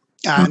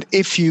 And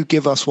if you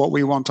give us what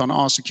we want on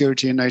our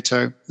security in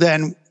NATO,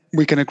 then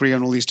we can agree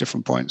on all these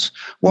different points.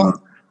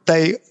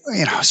 I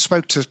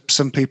spoke to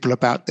some people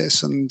about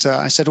this, and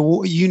I said,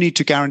 well, you need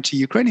to guarantee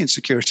Ukrainian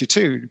security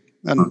too.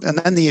 And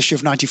then the issue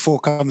of 94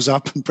 comes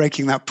up, and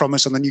breaking that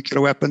promise on the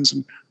nuclear weapons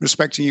and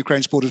respecting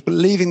Ukraine's borders. But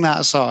leaving that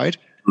aside,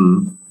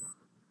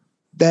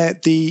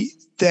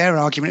 their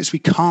argument is we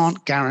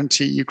can't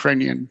guarantee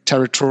Ukrainian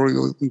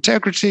territorial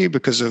integrity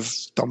because of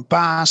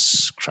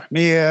Donbass,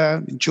 Crimea,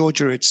 in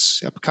Georgia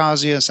it's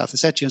Abkhazia, South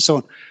Ossetia, and so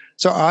on.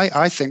 So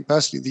I think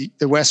personally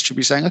the West should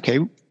be saying, okay,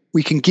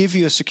 we can give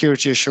you a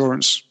security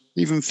assurance,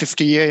 even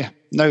 50-year,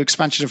 no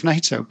expansion of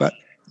NATO, but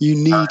you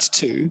need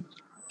to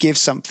give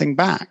something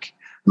back.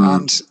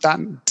 And that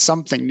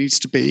something needs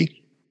to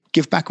be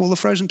give back all the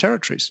frozen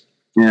territories.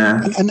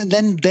 Yeah. And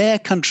then their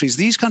countries,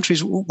 these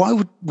countries, why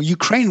would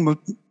Ukraine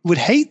would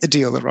hate the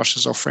deal that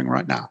Russia's offering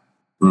right now?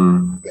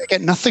 They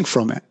get nothing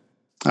from it.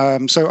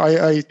 So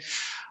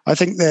I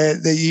think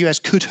the US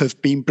could have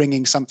been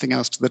bringing something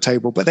else to the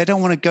table, but they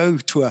don't want to go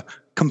to a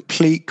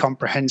complete,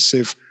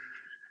 comprehensive,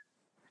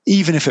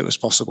 even if it was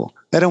possible.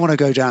 They don't want to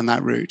go down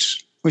that route,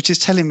 which is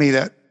telling me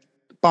that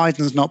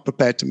Biden's not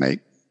prepared to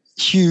make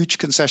huge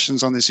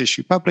concessions on this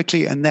issue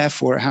publicly, and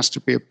therefore it has to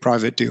be a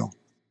private deal.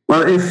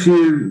 Well, if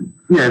you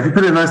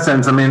put it in those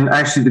terms,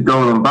 actually the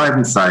goal on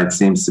Biden's side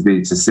seems to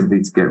be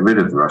simply to get rid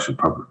of the Russian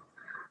problem,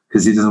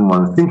 because he doesn't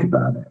want to think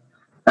about it.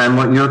 And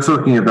what you're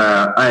talking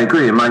about, I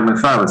agree, and Mike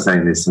McFarland was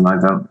saying this, and I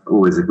don't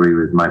always agree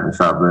with Mike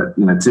McFarland,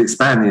 but, to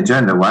expand the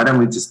agenda, why don't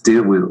we just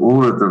deal with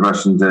all of the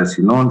Russian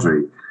dirty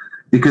laundry?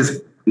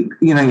 Because,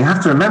 you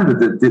have to remember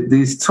that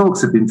these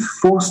talks have been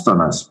forced on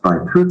us by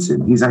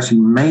Putin. He's actually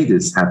made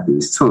us have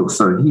these talks.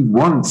 So he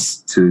wants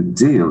to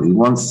deal. He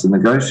wants to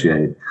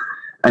negotiate.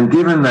 And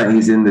given that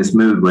he's in this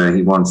mood where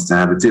he wants to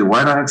have a deal,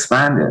 why not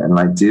expand it and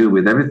like deal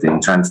with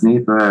everything?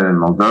 Transnistria,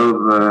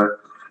 Moldova,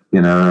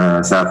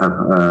 South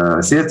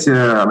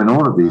Ossetia. I mean,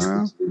 all of these.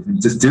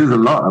 Just do the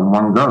lot in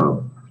one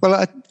go.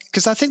 Well,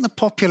 because I think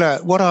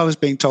what I was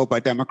being told by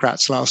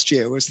Democrats last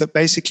year was that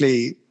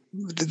basically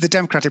the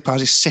Democratic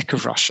Party is sick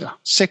of Russia,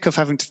 sick of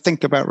having to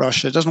think about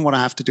Russia, doesn't want to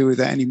have to do with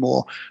it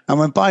anymore. And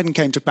when Biden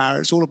came to power,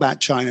 it's all about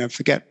China,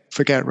 forget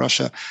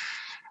Russia.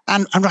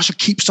 And Russia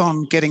keeps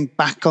on getting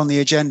back on the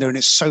agenda, and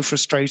it's so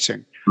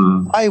frustrating.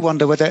 I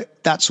wonder whether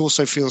that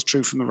also feels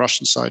true from the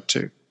Russian side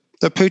too.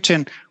 That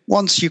Putin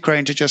wants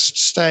Ukraine to just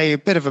stay a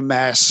bit of a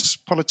mess,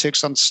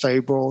 politics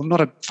unstable, not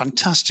a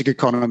fantastic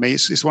economy.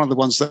 It's one of the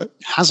ones that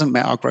hasn't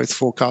met our growth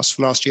forecast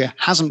for last year,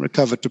 hasn't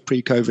recovered to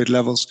pre-COVID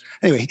levels.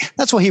 Anyway,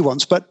 that's what he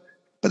wants. But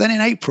then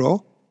in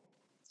April,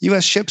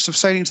 US ships are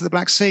sailing to the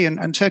Black Sea,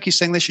 and Turkey's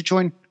saying they should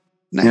join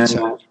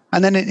NATO. Yeah.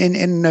 And then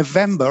in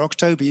November,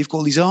 October, you've got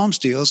all these arms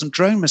deals and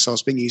drone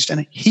missiles being used,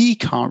 and he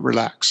can't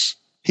relax.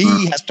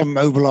 He has to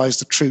mobilize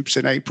the troops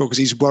in April because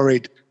he's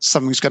worried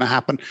something's going to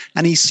happen.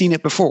 And he's seen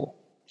it before.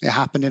 It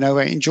happened in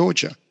 2008 in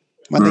Georgia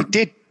when they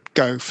did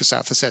go for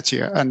South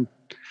Ossetia, and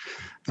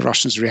the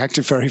Russians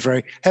reacted very,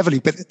 very heavily,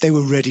 but they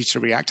were ready to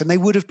react. And they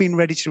would have been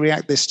ready to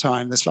react this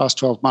last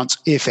 12 months,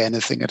 if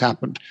anything had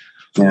happened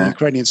from the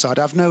Ukrainian side.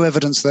 I have no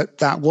evidence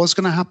that was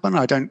going to happen.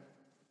 I don't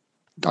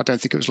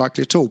think it was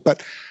likely at all.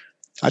 But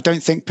I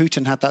don't think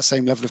Putin had that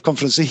same level of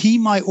confidence. So he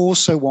might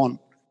also want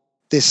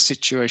this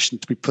situation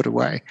to be put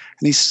away.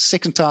 And he's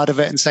sick and tired of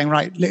it and saying,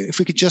 right, if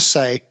we could just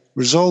say,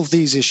 resolve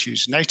these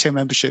issues, NATO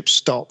membership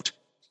stopped,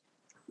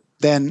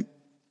 then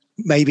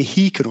maybe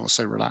he could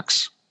also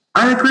relax.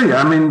 I agree.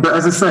 I mean, but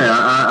as I say,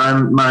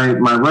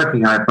 my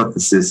working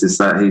hypothesis is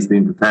that he's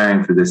been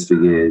preparing for this for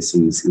years.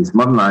 He's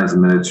modernized the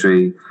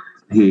military.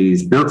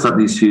 He's built up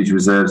these huge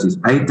reserves. He's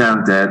paid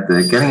down debt.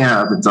 They're getting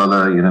out of the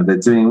dollar. They're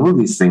doing all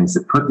these things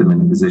that put them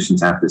in a position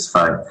to have this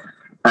fight.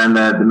 And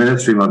the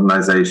military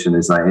modernization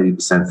is like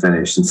 80%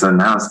 finished. And so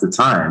now's the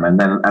time. And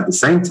then at the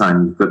same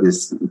time, you've got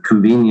this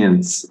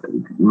convenience,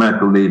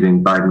 Merkel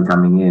leaving, Biden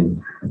coming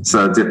in.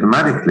 So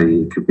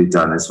diplomatically, it could be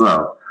done as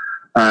well.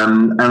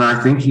 And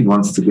I think he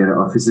wants to get it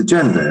off his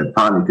agenda,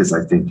 partly because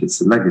I think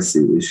it's a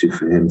legacy issue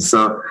for him.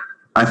 So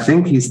I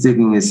think he's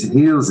digging his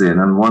heels in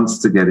and wants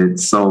to get it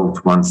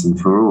solved once and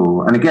for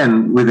all. And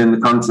again, within the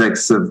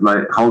context of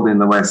like holding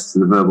the West to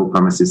the verbal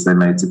promises they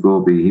made to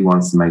Gorby, he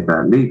wants to make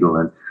that legal.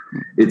 And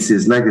it's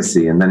his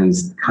legacy. And then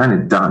he's kind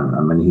of done.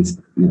 I mean, he's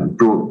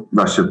brought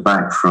Russia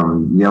back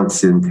from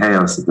Yeltsin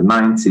chaos of the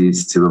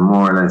 90s to a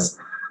more or less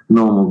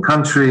normal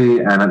country.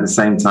 And at the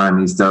same time,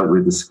 he's dealt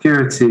with the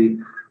security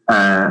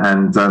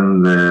and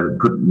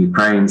put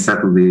Ukraine,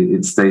 settled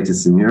its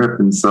status in Europe.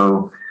 And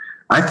so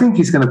I think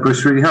he's going to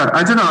push really hard.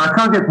 I don't know. I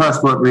can't get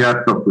past what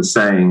Ryabkov was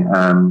saying.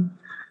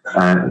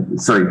 I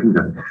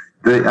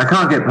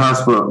can't get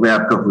past what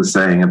Ryabkov was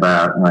saying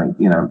about,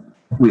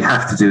 we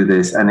have to do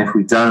this. And if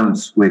we don't,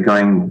 we're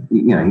going,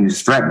 he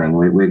was threatening,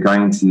 we're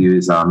going to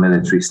use our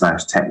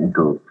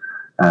military/technical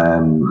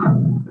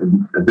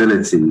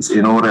abilities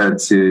in order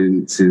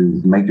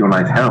to make your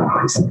life hell,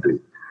 basically.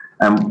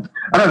 I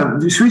don't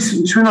know.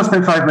 Should we not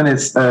spend 5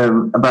 minutes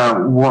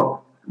about what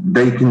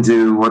they can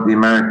do, what the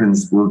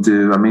Americans will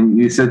do? I mean,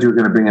 you said you were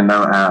going to bring a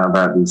note out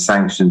about the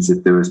sanctions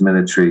if there was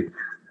military.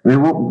 I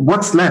mean,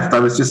 what's left? I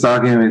was just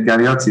arguing with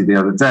Galliotti the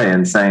other day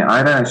and saying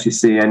I don't actually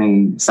see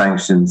any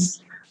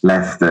sanctions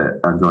left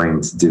that are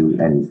going to do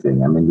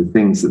anything. I mean, the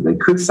things that they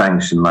could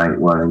sanction, like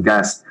oil and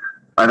gas,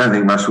 I don't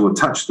think Russia will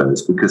touch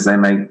those because they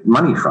make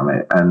money from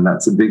it, and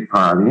that's a big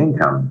part of the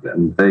income.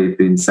 And they've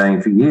been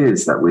saying for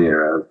years that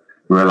we're a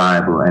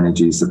reliable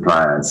energy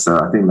supplier. So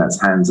I think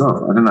that's hands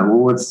off. I don't know.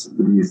 What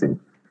do you think?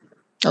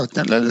 Oh,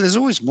 there's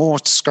always more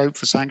scope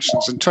for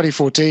sanctions. In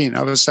 2014,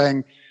 I was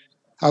saying,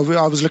 I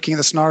was looking at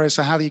the scenarios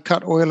for how do you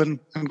cut oil and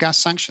gas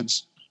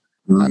sanctions.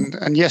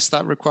 And yes,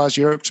 that requires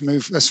Europe to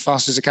move as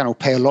fast as it can or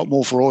pay a lot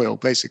more for oil,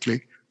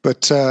 basically.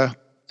 But and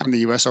the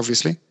US,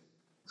 obviously.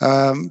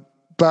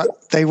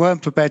 But they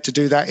weren't prepared to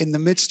do that in the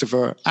midst of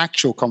an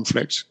actual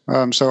conflict.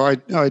 So I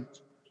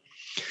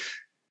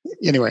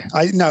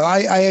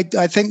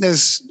think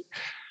there's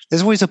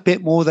always a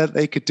bit more that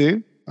they could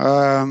do.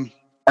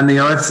 And the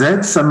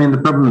OFZs, I mean, the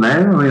problem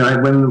there,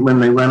 when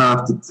they went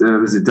after,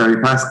 was it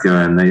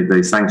Deripaska and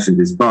they sanctioned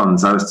his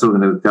bonds, I was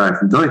talking to a guy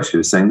from Deutsche who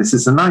was saying, this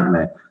is a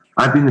nightmare.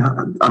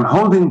 I'm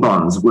holding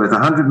bonds worth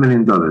 $100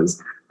 million that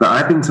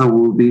I've been told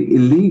will be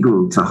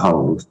illegal to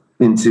hold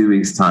in 2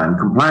 weeks' time.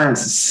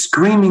 Compliance is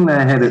screaming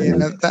their head at me.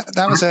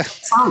 That was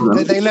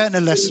they learned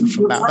a lesson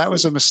from that. That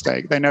was a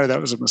mistake. They know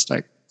that was a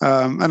mistake.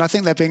 And I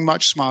think they're being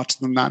much smarter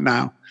than that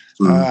now.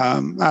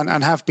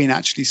 And have been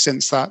actually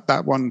since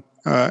that one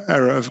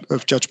era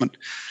of judgment.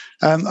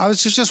 I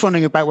was just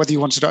wondering about whether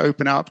you wanted to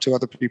open it up to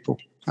other people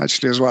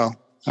actually as well,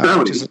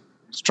 which is a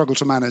struggle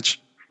to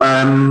manage.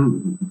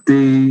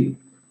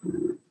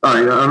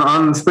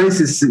 On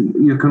Spaces,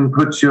 you can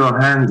put your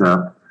hand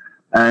up.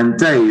 And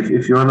Dave,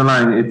 if you're on the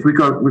line, if we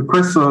got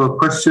requests or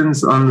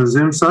questions on the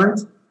Zoom side?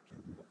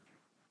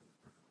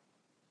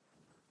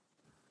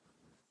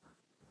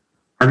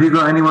 Have you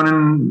got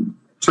anyone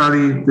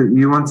Charlie, that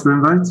you want to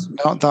invite?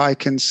 Not that I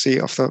can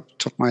see off the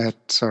top of my head.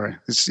 Sorry,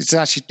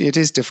 it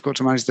is difficult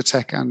to manage the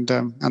tech and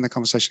the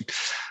conversation.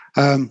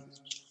 I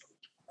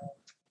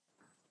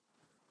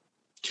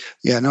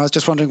was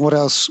just wondering what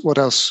else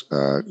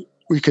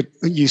we could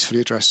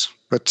usefully address.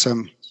 But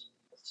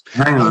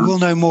hang on, we'll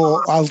know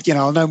more.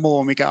 I'll know more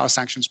when we get our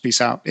sanctions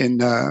piece out in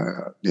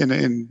the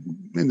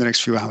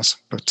next few hours.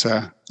 But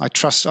I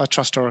trust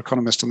our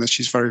economist on this.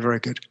 She's very, very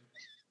good.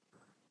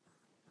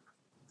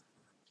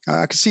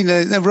 I can see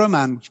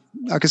Roman.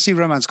 I can see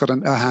Roman's got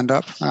a hand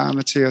up.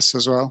 Matthias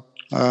as well.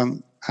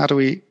 How do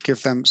we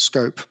give them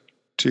scope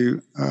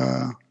to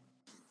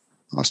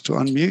ask to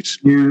unmute?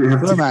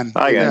 Roman.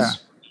 Hi guys.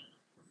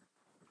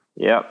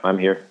 Yeah, I'm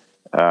here.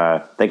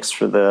 Thanks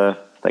for the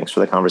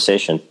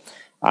conversation.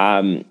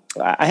 I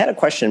had a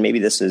question. Maybe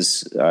this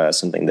is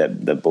something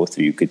that both of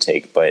you could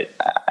take, but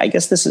I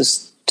guess this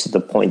is to the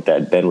point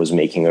that Ben was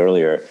making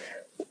earlier.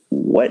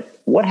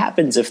 What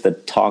happens if the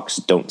talks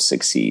don't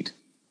succeed?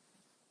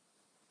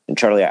 And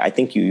Charlie, I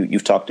think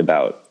you've talked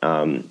about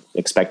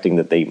expecting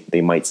that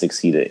they might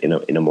succeed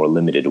in a more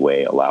limited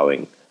way,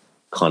 allowing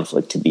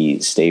conflict to be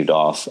staved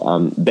off.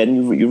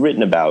 Ben, you've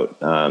written about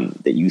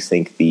that you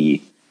think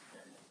the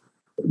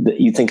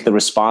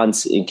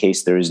response in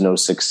case there is no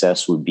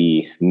success would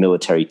be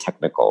military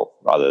technical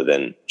rather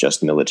than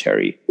just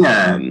military.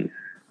 Yeah.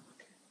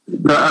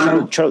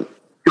 Charlie,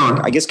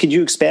 I guess could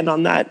you expand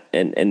on that?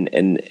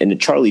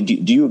 And Charlie,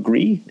 do you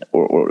agree?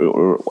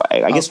 Or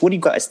I guess what do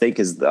you guys think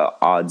is the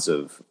odds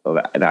of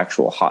an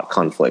actual hot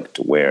conflict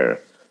where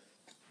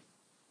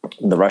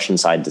the Russian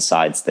side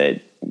decides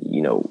that,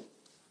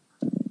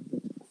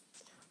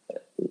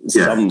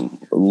 some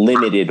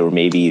limited, or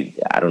maybe,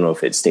 I don't know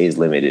if it stays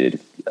limited,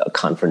 a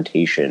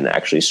confrontation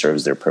actually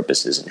serves their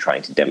purposes in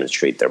trying to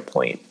demonstrate their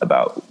point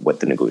about what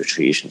the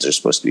negotiations are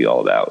supposed to be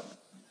all about?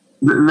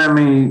 Let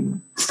me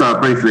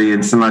start briefly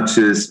in so much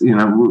as,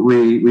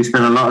 we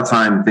spend a lot of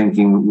time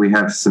thinking we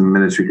have some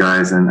military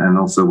guys and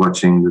also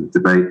watching the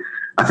debate.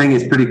 I think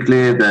it's pretty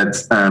clear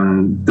that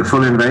the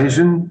full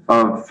invasion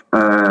of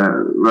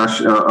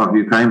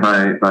Ukraine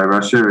by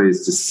Russia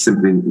is just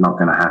simply not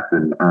going to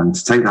happen. And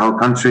to take the whole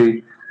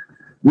country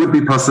would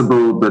be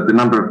possible, but the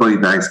number of body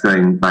bags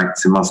going back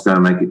to Moscow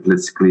make it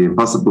politically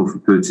impossible for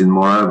Putin.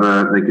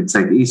 Moreover, they could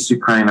take East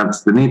Ukraine up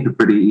to the Dnieper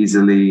pretty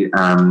easily.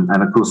 And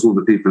of course, all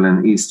the people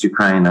in East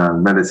Ukraine are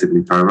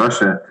relatively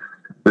pro-Russia.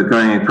 But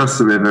going across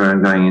the river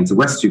and going into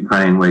West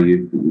Ukraine, where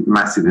you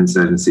massive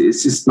insurgency,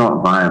 it's just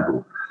not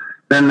viable.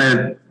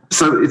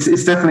 So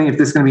it's definitely, if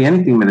there's going to be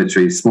anything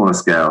military, smaller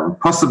scale,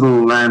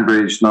 possible land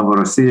bridge,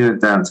 Novorossiya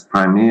down to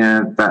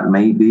Crimea, that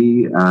may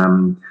be.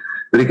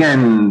 But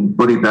again,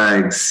 body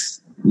bags,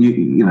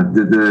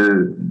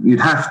 you'd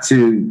have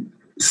to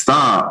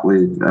start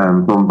with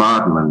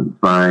bombardment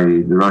by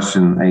the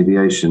Russian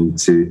aviation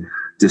to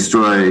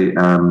destroy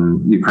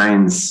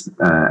Ukraine's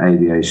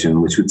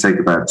aviation, which would take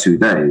about 2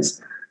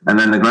 days. And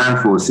then the ground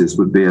forces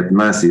would be at the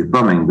mercy of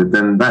bombing, but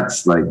then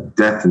that's like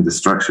death and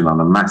destruction on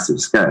a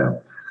massive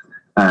scale.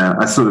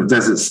 A sort of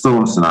Desert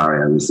Storm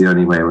scenario is the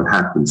only way it would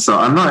happen. So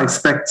I'm not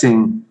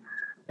expecting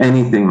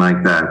anything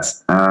like that.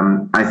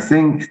 I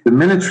think the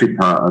military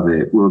part of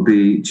it will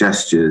be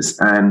gestures.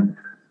 And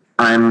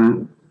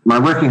my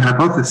working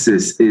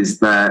hypothesis is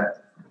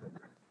that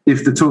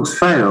if the talks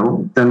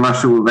fail, then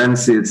Russia will then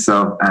see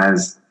itself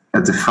as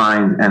a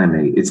defined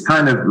enemy. It's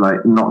kind of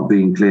like not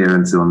being clear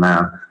until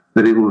now,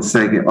 but it will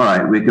say, all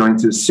right, we're going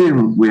to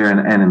assume we're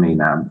an enemy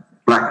now,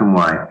 black and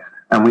white,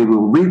 and we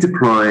will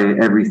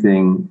redeploy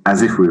everything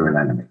as if we were an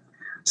enemy.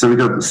 So we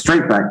go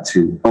straight back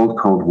to old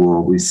Cold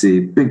War. We see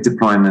big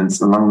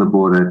deployments along the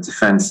border,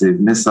 defensive,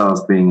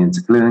 missiles being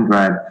into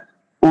Kaliningrad,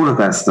 all of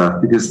that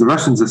stuff, because the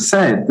Russians have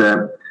said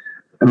that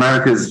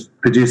America's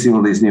producing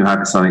all these new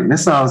hypersonic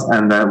missiles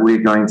and that we're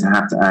going to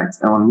have to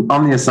act on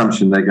the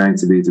assumption they're going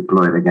to be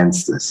deployed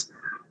against us.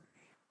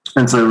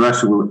 And so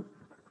Russia will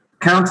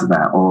counter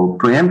that or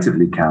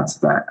preemptively counter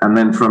that. And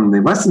then from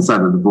the western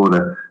side of the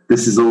border,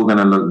 this is all going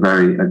to look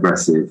very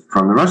aggressive.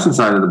 From the Russian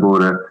side of the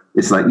border,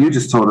 it's like, you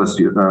just told us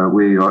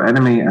we're your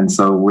enemy, and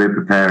so we're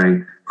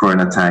preparing for an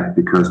attack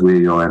because we're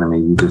your enemy.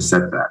 You just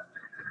said that.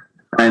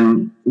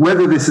 And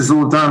whether this is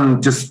all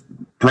done just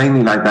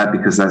plainly like that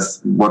because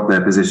that's what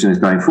their position is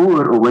going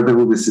forward, or whether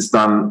all this is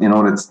done in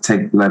order to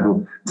take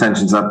level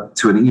tensions up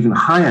to an even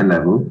higher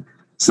level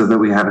so that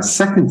we have a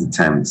second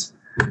attempt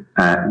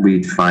at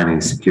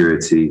redefining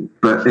security,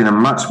 but in a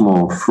much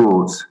more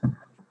fraught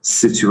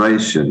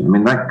situation. I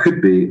mean, that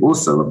could be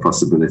also a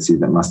possibility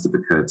that must have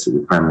occurred to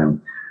the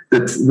Kremlin.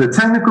 The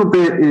technical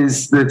bit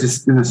is they're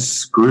just going to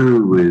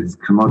screw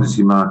with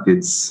commodity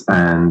markets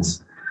and,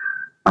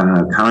 I don't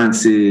know,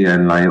 currency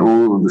and like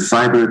all the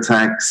cyber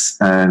attacks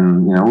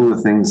and, all the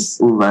things,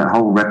 all that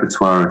whole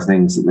repertoire of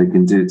things that they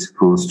can do to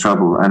cause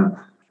trouble. And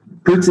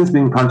Putin's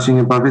been punching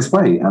above his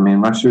weight. I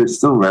mean, Russia is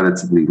still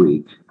relatively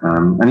weak.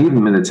 And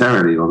even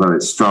militarily, although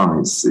it's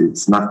strong,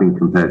 it's nothing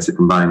compared to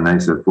combined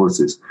NATO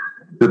forces.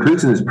 But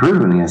Putin has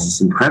proven he has this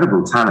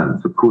incredible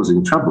talent for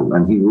causing trouble,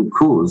 and he will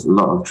cause a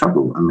lot of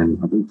trouble. I mean,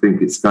 I don't think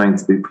it's going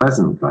to be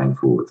pleasant going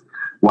forward.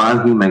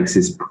 While he makes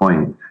his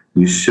point,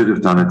 you should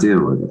have done a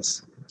deal with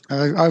us.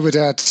 I would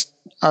add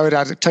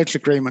a total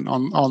agreement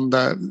on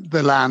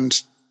the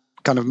land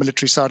kind of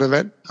military side of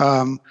it.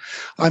 I'm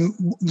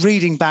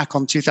reading back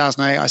on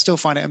 2008. I still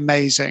find it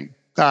amazing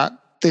that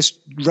this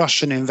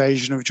Russian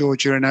invasion of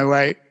Georgia in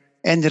 2008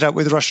 ended up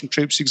with Russian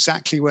troops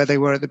exactly where they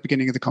were at the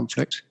beginning of the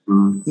conflict.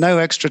 No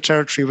extra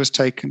territory was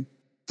taken.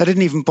 They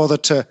didn't even bother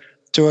to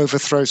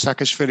overthrow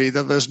Saakashvili.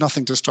 There was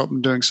nothing to stop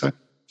them doing so.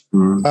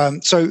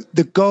 So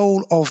the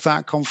goal of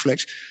that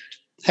conflict,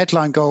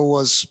 headline goal,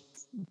 was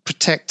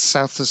protect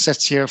South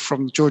Ossetia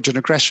from Georgian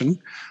aggression,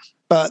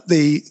 but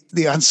the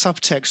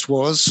subtext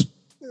was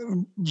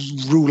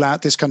rule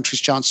out this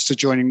country's chances of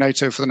joining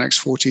NATO for the next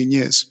 14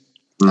 years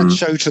and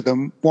show to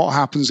them what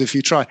happens if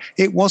you try.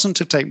 It wasn't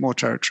to take more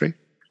territory,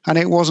 and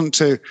it wasn't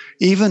to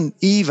even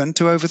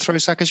to overthrow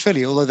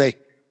Saakashvili, although they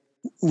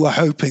were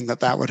hoping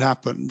that would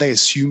happen. They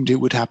assumed it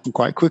would happen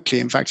quite quickly.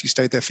 In fact, he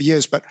stayed there for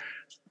years, but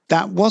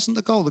that wasn't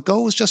the goal. The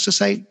goal was just to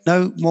say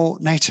no more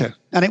NATO,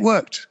 and it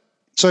worked.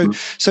 So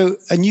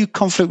a new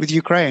conflict with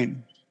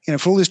Ukraine,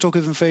 for all this talk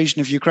of invasion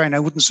of Ukraine,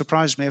 it wouldn't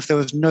surprise me if there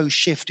was no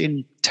shift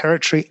in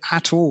territory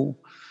at all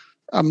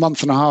a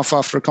month and a half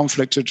after a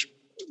conflict had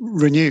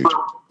renewed.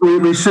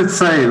 We should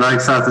say,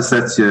 like South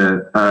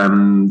Ossetia,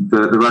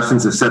 the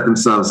Russians have set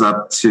themselves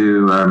up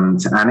to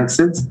annex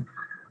it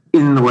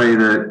in the way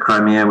that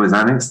Crimea was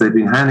annexed. They've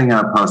been handing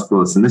out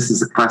passports, and this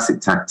is a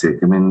classic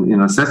tactic. I mean, in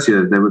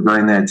Ossetia, they were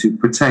going there to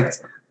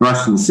protect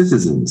Russian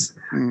citizens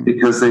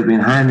because they've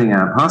been handing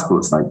out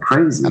passports like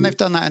crazy. And they've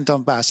done that in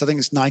Donbass. I think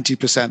it's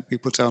 90%,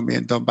 people tell me,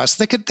 in Donbass.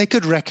 They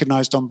could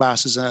recognize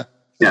Donbass as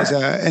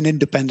an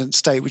independent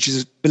state, which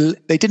is,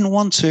 they didn't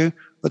want to,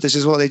 but this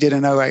is what they did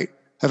in 2008.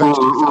 Or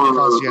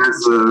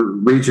as a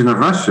region of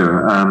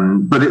Russia.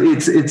 But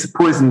it's a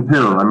poison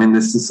pill. I mean,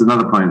 this is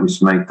another point we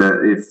should make,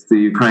 that if the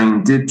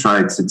Ukraine did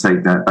try to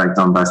take that back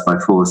Donbass by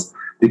force,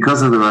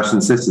 because of the Russian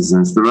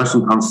citizens, the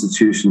Russian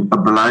constitution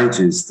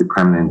obliges the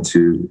Kremlin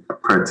to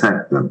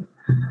protect them.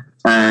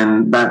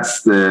 And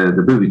that's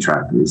the booby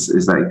trap, is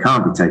that it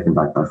can't be taken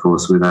back by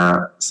force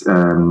without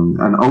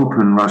an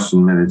open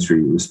Russian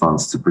military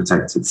response to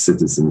protect its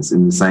citizens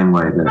in the same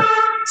way that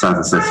South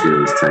Ossetia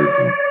was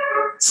taken.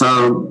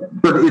 So,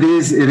 but it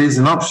is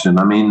an option.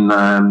 I mean,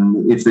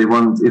 if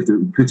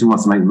Putin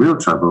wants to make real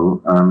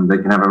trouble, they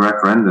can have a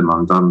referendum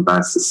on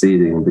Donbass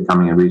seceding and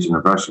becoming a region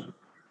of Russia.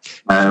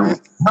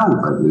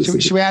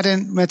 Should we add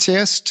in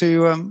Matthias,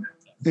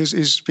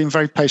 who's been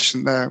very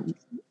patient there?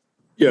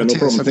 Yeah, Matthias, no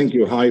problem. Thank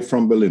you. Hi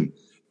from Berlin.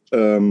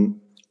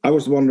 I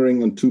was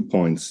wondering on 2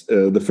 points.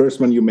 The first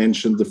one, you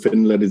mentioned the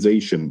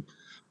Finlandization.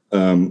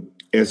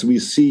 As we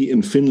see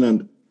in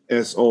Finland,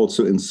 as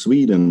also in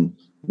Sweden,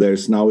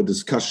 there's now a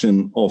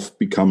discussion of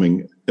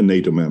becoming a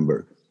NATO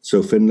member.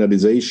 So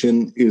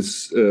Finlandization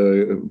is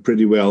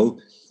pretty well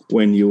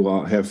when you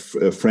have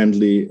a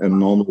friendly and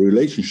normal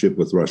relationship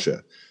with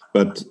Russia.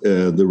 But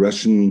the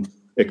Russian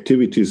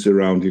activities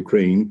around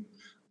Ukraine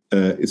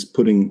is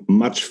putting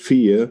much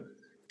fear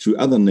to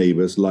other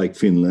neighbors like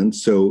Finland.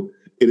 So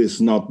it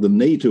is not the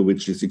NATO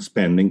which is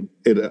expanding,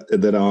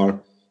 that are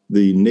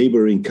the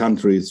neighboring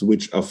countries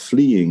which are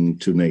fleeing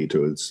to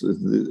NATO.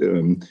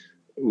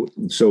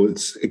 So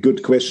it's a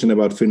good question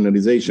about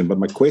Finlandization. But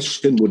my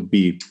question would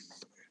be,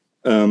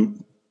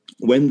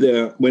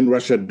 when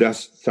Russia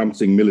does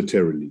something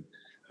militarily,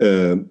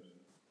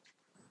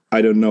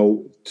 I don't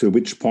know to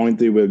which point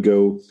they will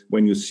go.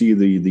 When you see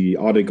the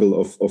article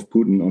of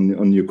Putin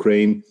on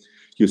Ukraine,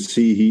 you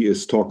see he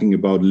is talking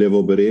about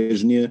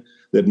Levoberezhny.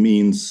 That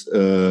means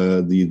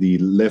the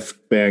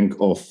left bank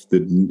of the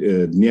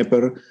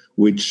Dnieper,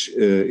 which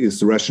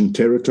is Russian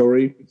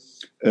territory.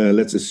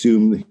 Let's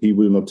assume he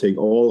will not take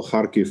all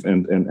Kharkiv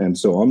and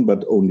so on,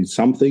 but only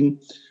something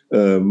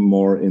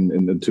more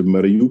into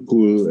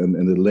Mariupol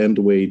and the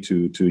landway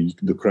to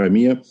the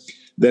Crimea.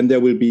 Then there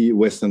will be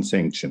Western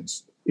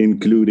sanctions,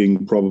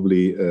 including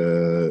probably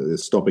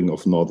stopping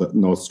of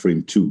Nord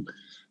Stream 2.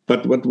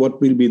 But what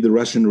will be the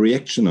Russian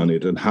reaction on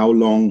it, and how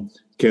long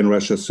can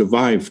Russia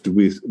survive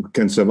with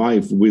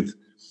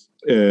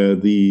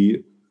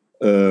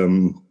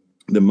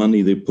the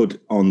money they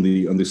put on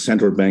the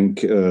central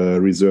bank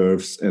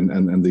reserves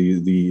and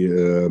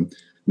the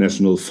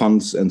national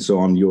funds and so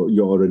on?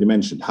 You already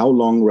mentioned how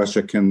long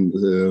Russia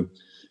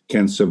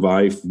can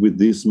survive with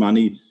this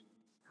money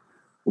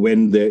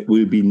when there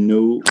will be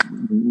no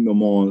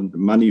more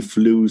money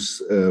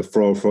flows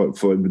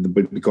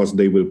because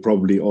they will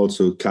probably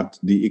also cut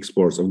the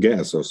exports of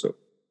gas also.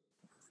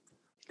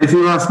 If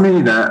you ask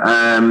me that,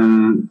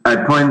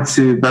 I'd point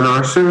to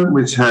Belarus,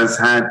 which has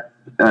had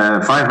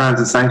 5 rounds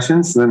of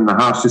sanctions, and the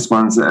harshest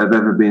ones that have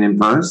ever been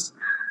imposed.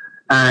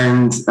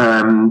 And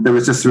there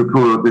was just a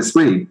report this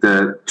week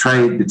that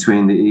trade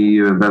between the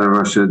EU and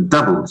Belarus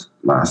doubled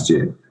last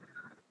year.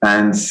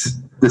 And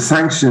the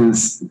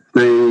sanctions,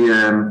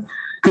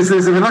 because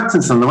there's a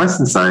reluctance on the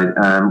Western side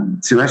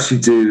to actually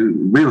do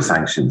real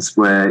sanctions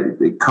where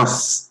it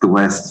costs the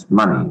West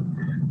money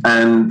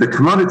And the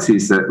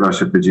commodities that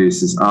Russia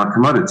produces are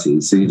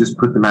commodities. So you just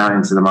put them out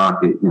into the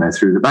market,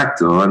 through the back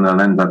door, and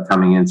they'll end up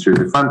coming in through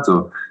the front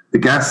door. The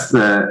gas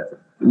that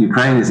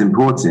Ukraine is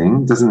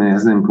importing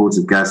hasn't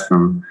imported gas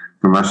from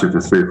Russia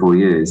for 3 or 4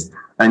 years,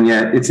 and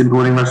yet it's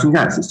importing Russian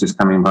gas. It's just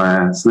coming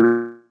via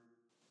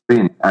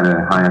Slovenia at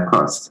a higher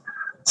cost.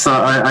 So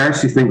I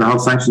actually think the whole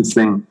sanctions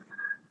thing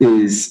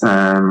is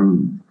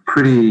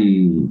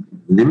pretty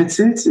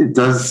limited. It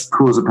does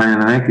cause a pain in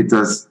the neck. It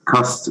does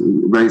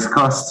raise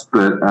costs,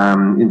 but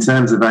in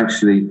terms of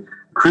actually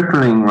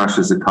crippling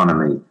Russia's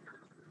economy,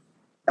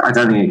 I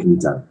don't think it can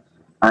be done.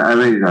 I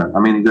really don't. I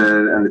mean,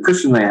 the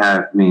cushion they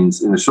have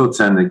means in the short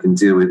term they can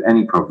deal with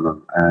any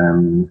problem,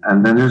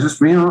 and then they'll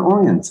just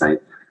reorientate.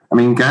 I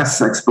mean,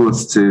 gas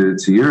exports to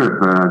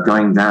Europe are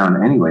going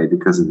down anyway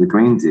because of the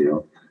Green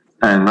Deal,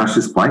 and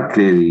Russia's quite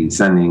clearly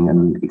sending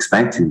and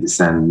expecting to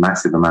send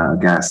massive amount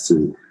of gas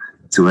to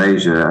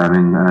Asia. I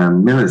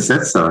mean, Miller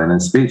said so in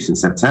a speech in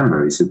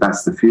September. He said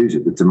that's the future.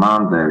 The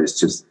demand there is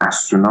just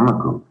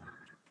astronomical.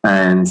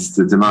 And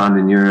the demand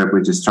in Europe,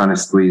 we're just trying to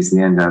squeeze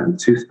the end out of the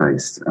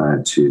toothpaste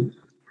tube.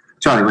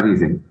 Charlie, what do you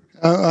think?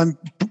 I'm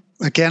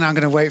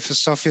going to wait for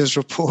Sofia's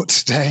report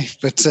today.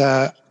 But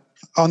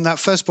on that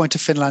first point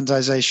of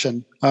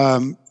Finlandization,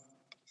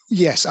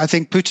 yes, I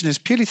think Putin is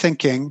purely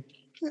thinking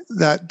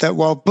that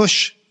while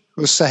Bush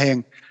was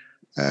saying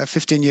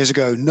 15 years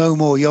ago, no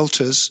more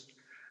Yaltas,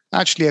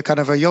 actually a kind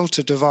of a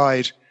Yalta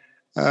divide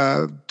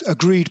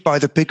agreed by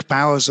the big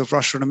powers of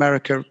Russia and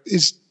America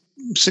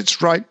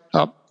sits right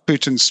up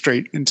Putin's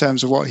street in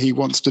terms of what he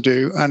wants to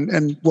do.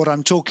 And what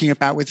I'm talking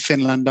about with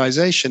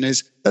Finlandization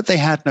is that they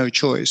had no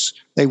choice.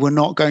 They were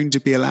not going to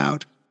be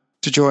allowed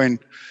to join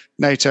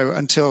NATO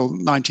until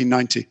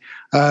 1990.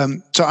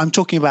 So I'm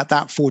talking about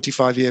that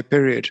 45-year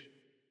period.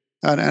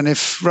 And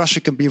if Russia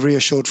can be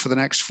reassured for the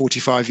next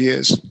 45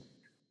 years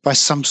by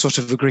some sort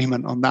of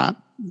agreement on that,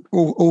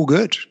 all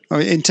good. I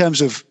mean, in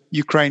terms of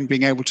Ukraine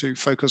being able to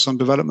focus on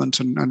development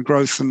and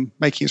growth and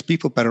making its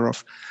people better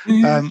off.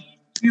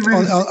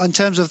 In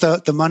terms of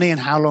the money and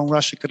how long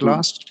Russia could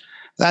last,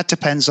 that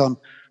depends on,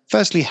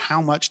 firstly,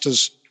 how much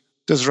does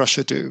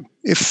Russia do?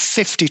 If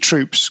 50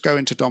 troops go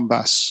into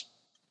Donbass,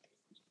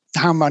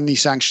 how many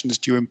sanctions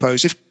do you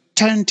impose? If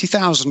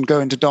 20,000 go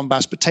into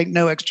Donbass but take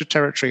no extra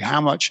territory,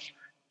 how much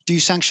do you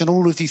sanction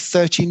all of the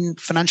 13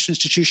 financial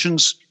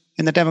institutions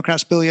in the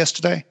Democrats' bill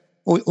yesterday?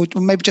 Or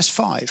maybe just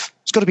 5?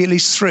 It's got to be at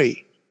least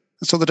 3.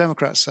 That's what the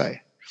Democrats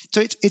say.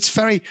 So it's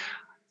very...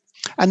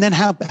 And then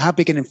how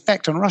big an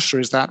effect on Russia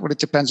is that? Well, it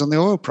depends on the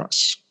oil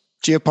price.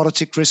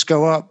 Geopolitical risks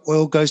go up.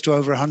 Oil goes to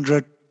over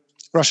 100.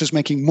 Russia's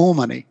making more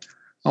money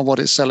on what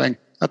it's selling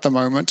at the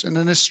moment and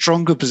in a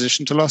stronger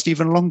position to last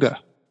even longer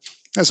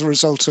as a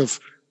result of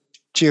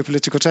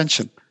geopolitical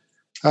tension.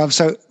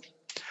 So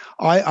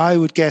I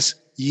would guess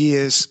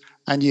years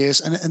and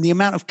years. And the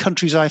amount of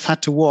countries I've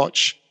had to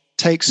watch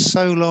takes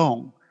so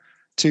long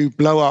to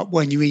blow up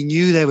when we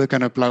knew they were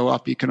going to blow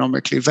up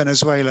economically.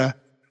 Venezuela,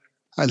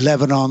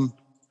 Lebanon.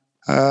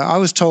 I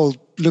was told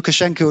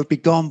Lukashenko would be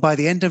gone by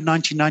the end of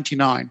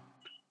 1999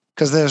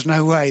 because there's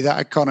no way that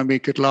economy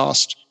could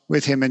last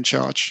with him in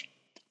charge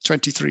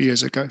 23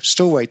 years ago.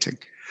 Still waiting.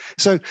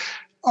 So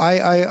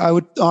I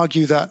would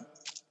argue that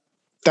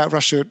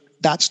Russia,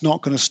 that's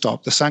not going to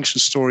stop. The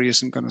sanctions story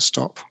isn't going to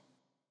stop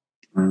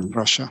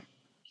Russia.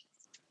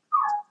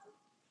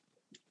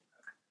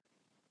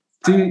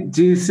 Do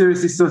you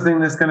seriously still think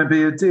there's going to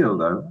be a deal,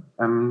 though?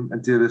 A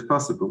deal is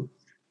possible?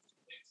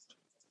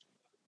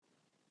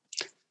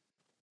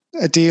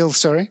 A deal,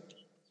 sorry?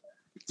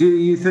 Do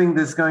you think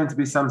there's going to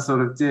be some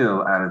sort of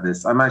deal out of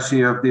this? I'm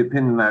actually of the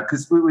opinion now,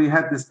 because we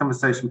had this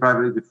conversation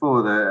privately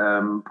before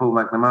that Paul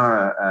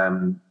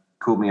McNamara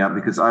called me up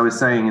because I was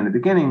saying in the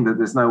beginning that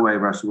there's no way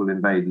Russia will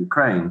invade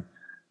Ukraine,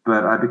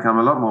 but I've become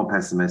a lot more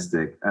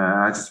pessimistic.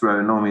 I just wrote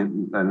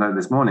a note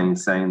this morning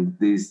saying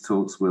these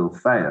talks will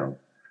fail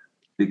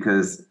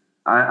because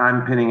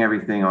I'm pinning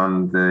everything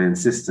on the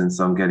insistence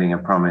on getting a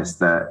promise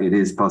that it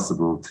is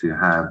possible to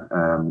have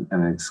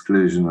an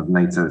exclusion of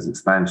NATO's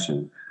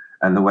expansion.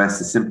 And the West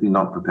is simply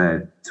not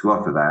prepared to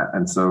offer that.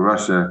 And so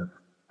Russia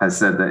has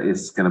said that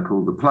it's going to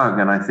pull the plug.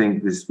 And I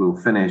think this will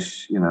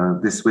finish,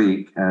 this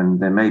week. And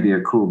there may be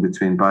a call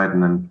between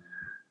Biden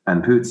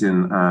and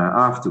Putin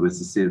afterwards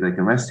to see if they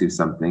can rescue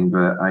something.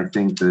 But I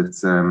think that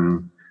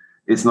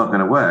it's not going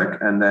to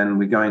work. And then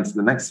we go into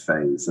the next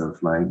phase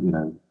of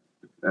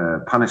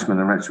punishment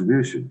and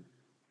retribution.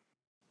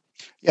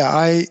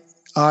 Yeah,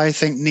 I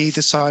think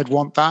neither side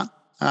want that.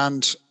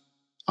 And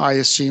I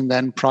assume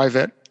then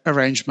private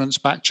arrangements,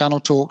 back channel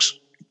talks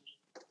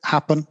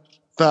happen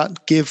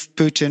that give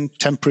Putin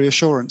temporary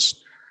assurance,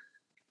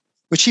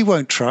 which he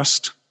won't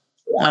trust.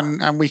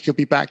 And we could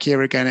be back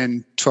here again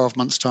in 12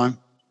 months' time.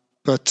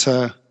 But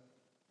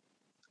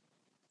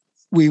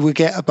we will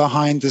get a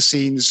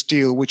behind-the-scenes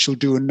deal which will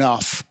do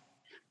enough.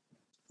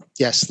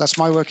 Yes, that's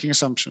my working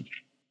assumption.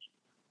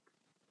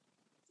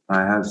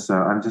 I have so.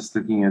 I'm just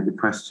looking at the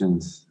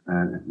questions.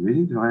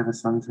 Really? Do I have a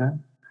suntan?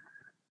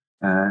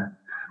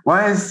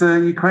 Why has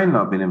Ukraine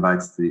not been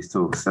invited to these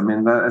talks? I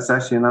mean, that's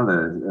actually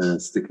another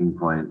sticking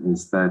point,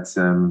 is that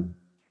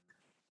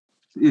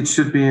it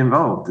should be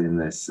involved in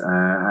this,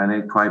 and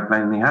it quite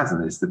plainly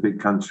hasn't. It's the big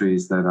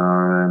countries that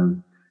are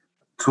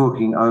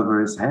talking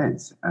over its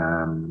head,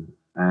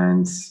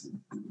 and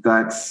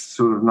that's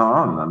sort of not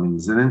on. I mean,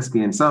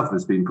 Zelensky himself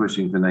has been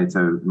pushing for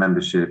NATO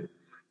membership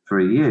for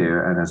a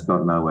year and has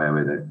got nowhere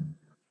with it.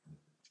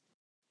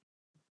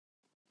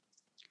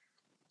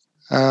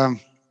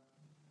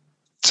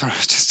 Sorry, I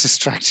was just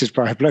distracted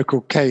by a bloke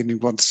called Kane who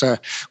wants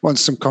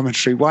some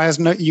commentary. Why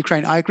hasn't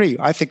Ukraine? I agree.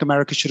 I think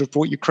America should have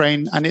brought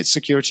Ukraine and its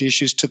security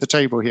issues to the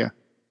table here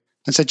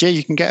and said, yeah,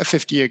 you can get a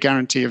 50-year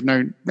guarantee of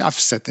no, I've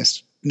said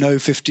this, no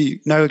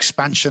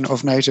expansion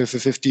of NATO for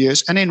 50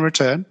 years. And in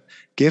return,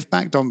 give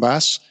back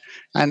Donbass,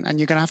 and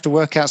you're going to have to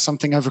work out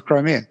something over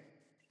Crimea.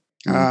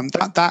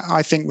 That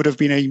I think would have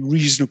been a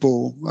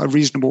reasonable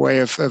way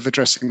of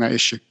addressing that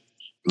issue.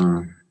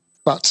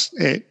 But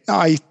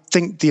I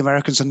think the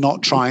Americans are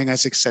not trying,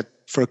 as I said,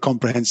 for a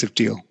comprehensive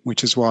deal,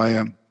 which is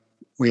why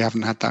we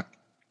haven't had that.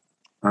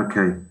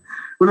 Okay.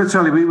 Well, look,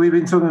 Charlie, we've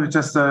been talking for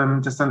just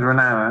under an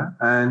hour,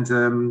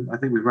 and I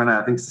think we've run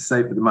out of things to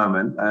say for the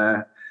moment.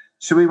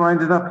 Should we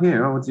wind it up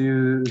here, or do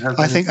you have?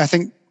 I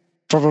think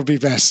probably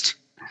best.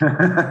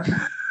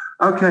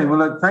 Okay. Well,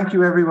 look, thank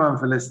you everyone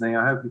for listening.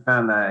 I hope you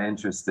found that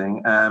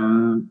interesting.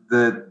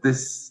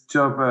 This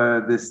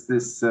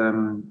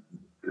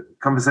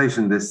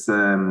conversation, this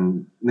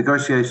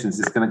negotiations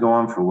is going to go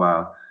on for a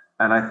while,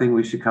 and I think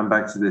we should come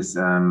back to this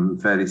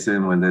fairly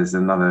soon when there's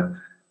another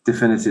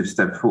definitive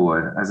step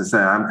forward. As I say,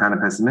 I'm kind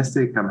of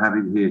pessimistic. I'm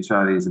happy to hear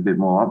Charlie is a bit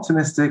more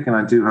optimistic, and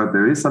I do hope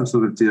there is some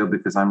sort of deal,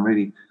 because I'm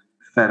really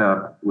fed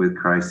up with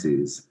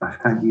crises. I've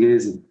had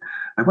years.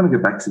 I want to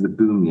go back to the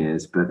boom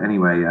years, but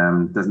anyway,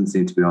 doesn't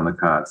seem to be on the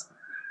cards.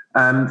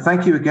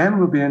 Thank you again.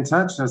 We'll be in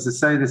touch. As I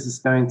say, this is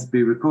going to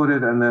be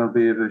recorded, and there'll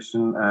be a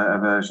version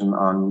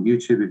on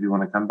YouTube if you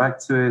want to come back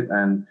to it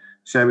and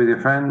share with your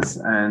friends.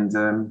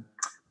 And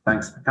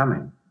thanks for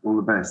coming. All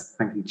the best.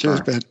 Thank you.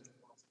 Cheers, Ben.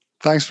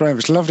 Thanks very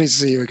much. Lovely to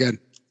see you again.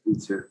 You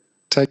too.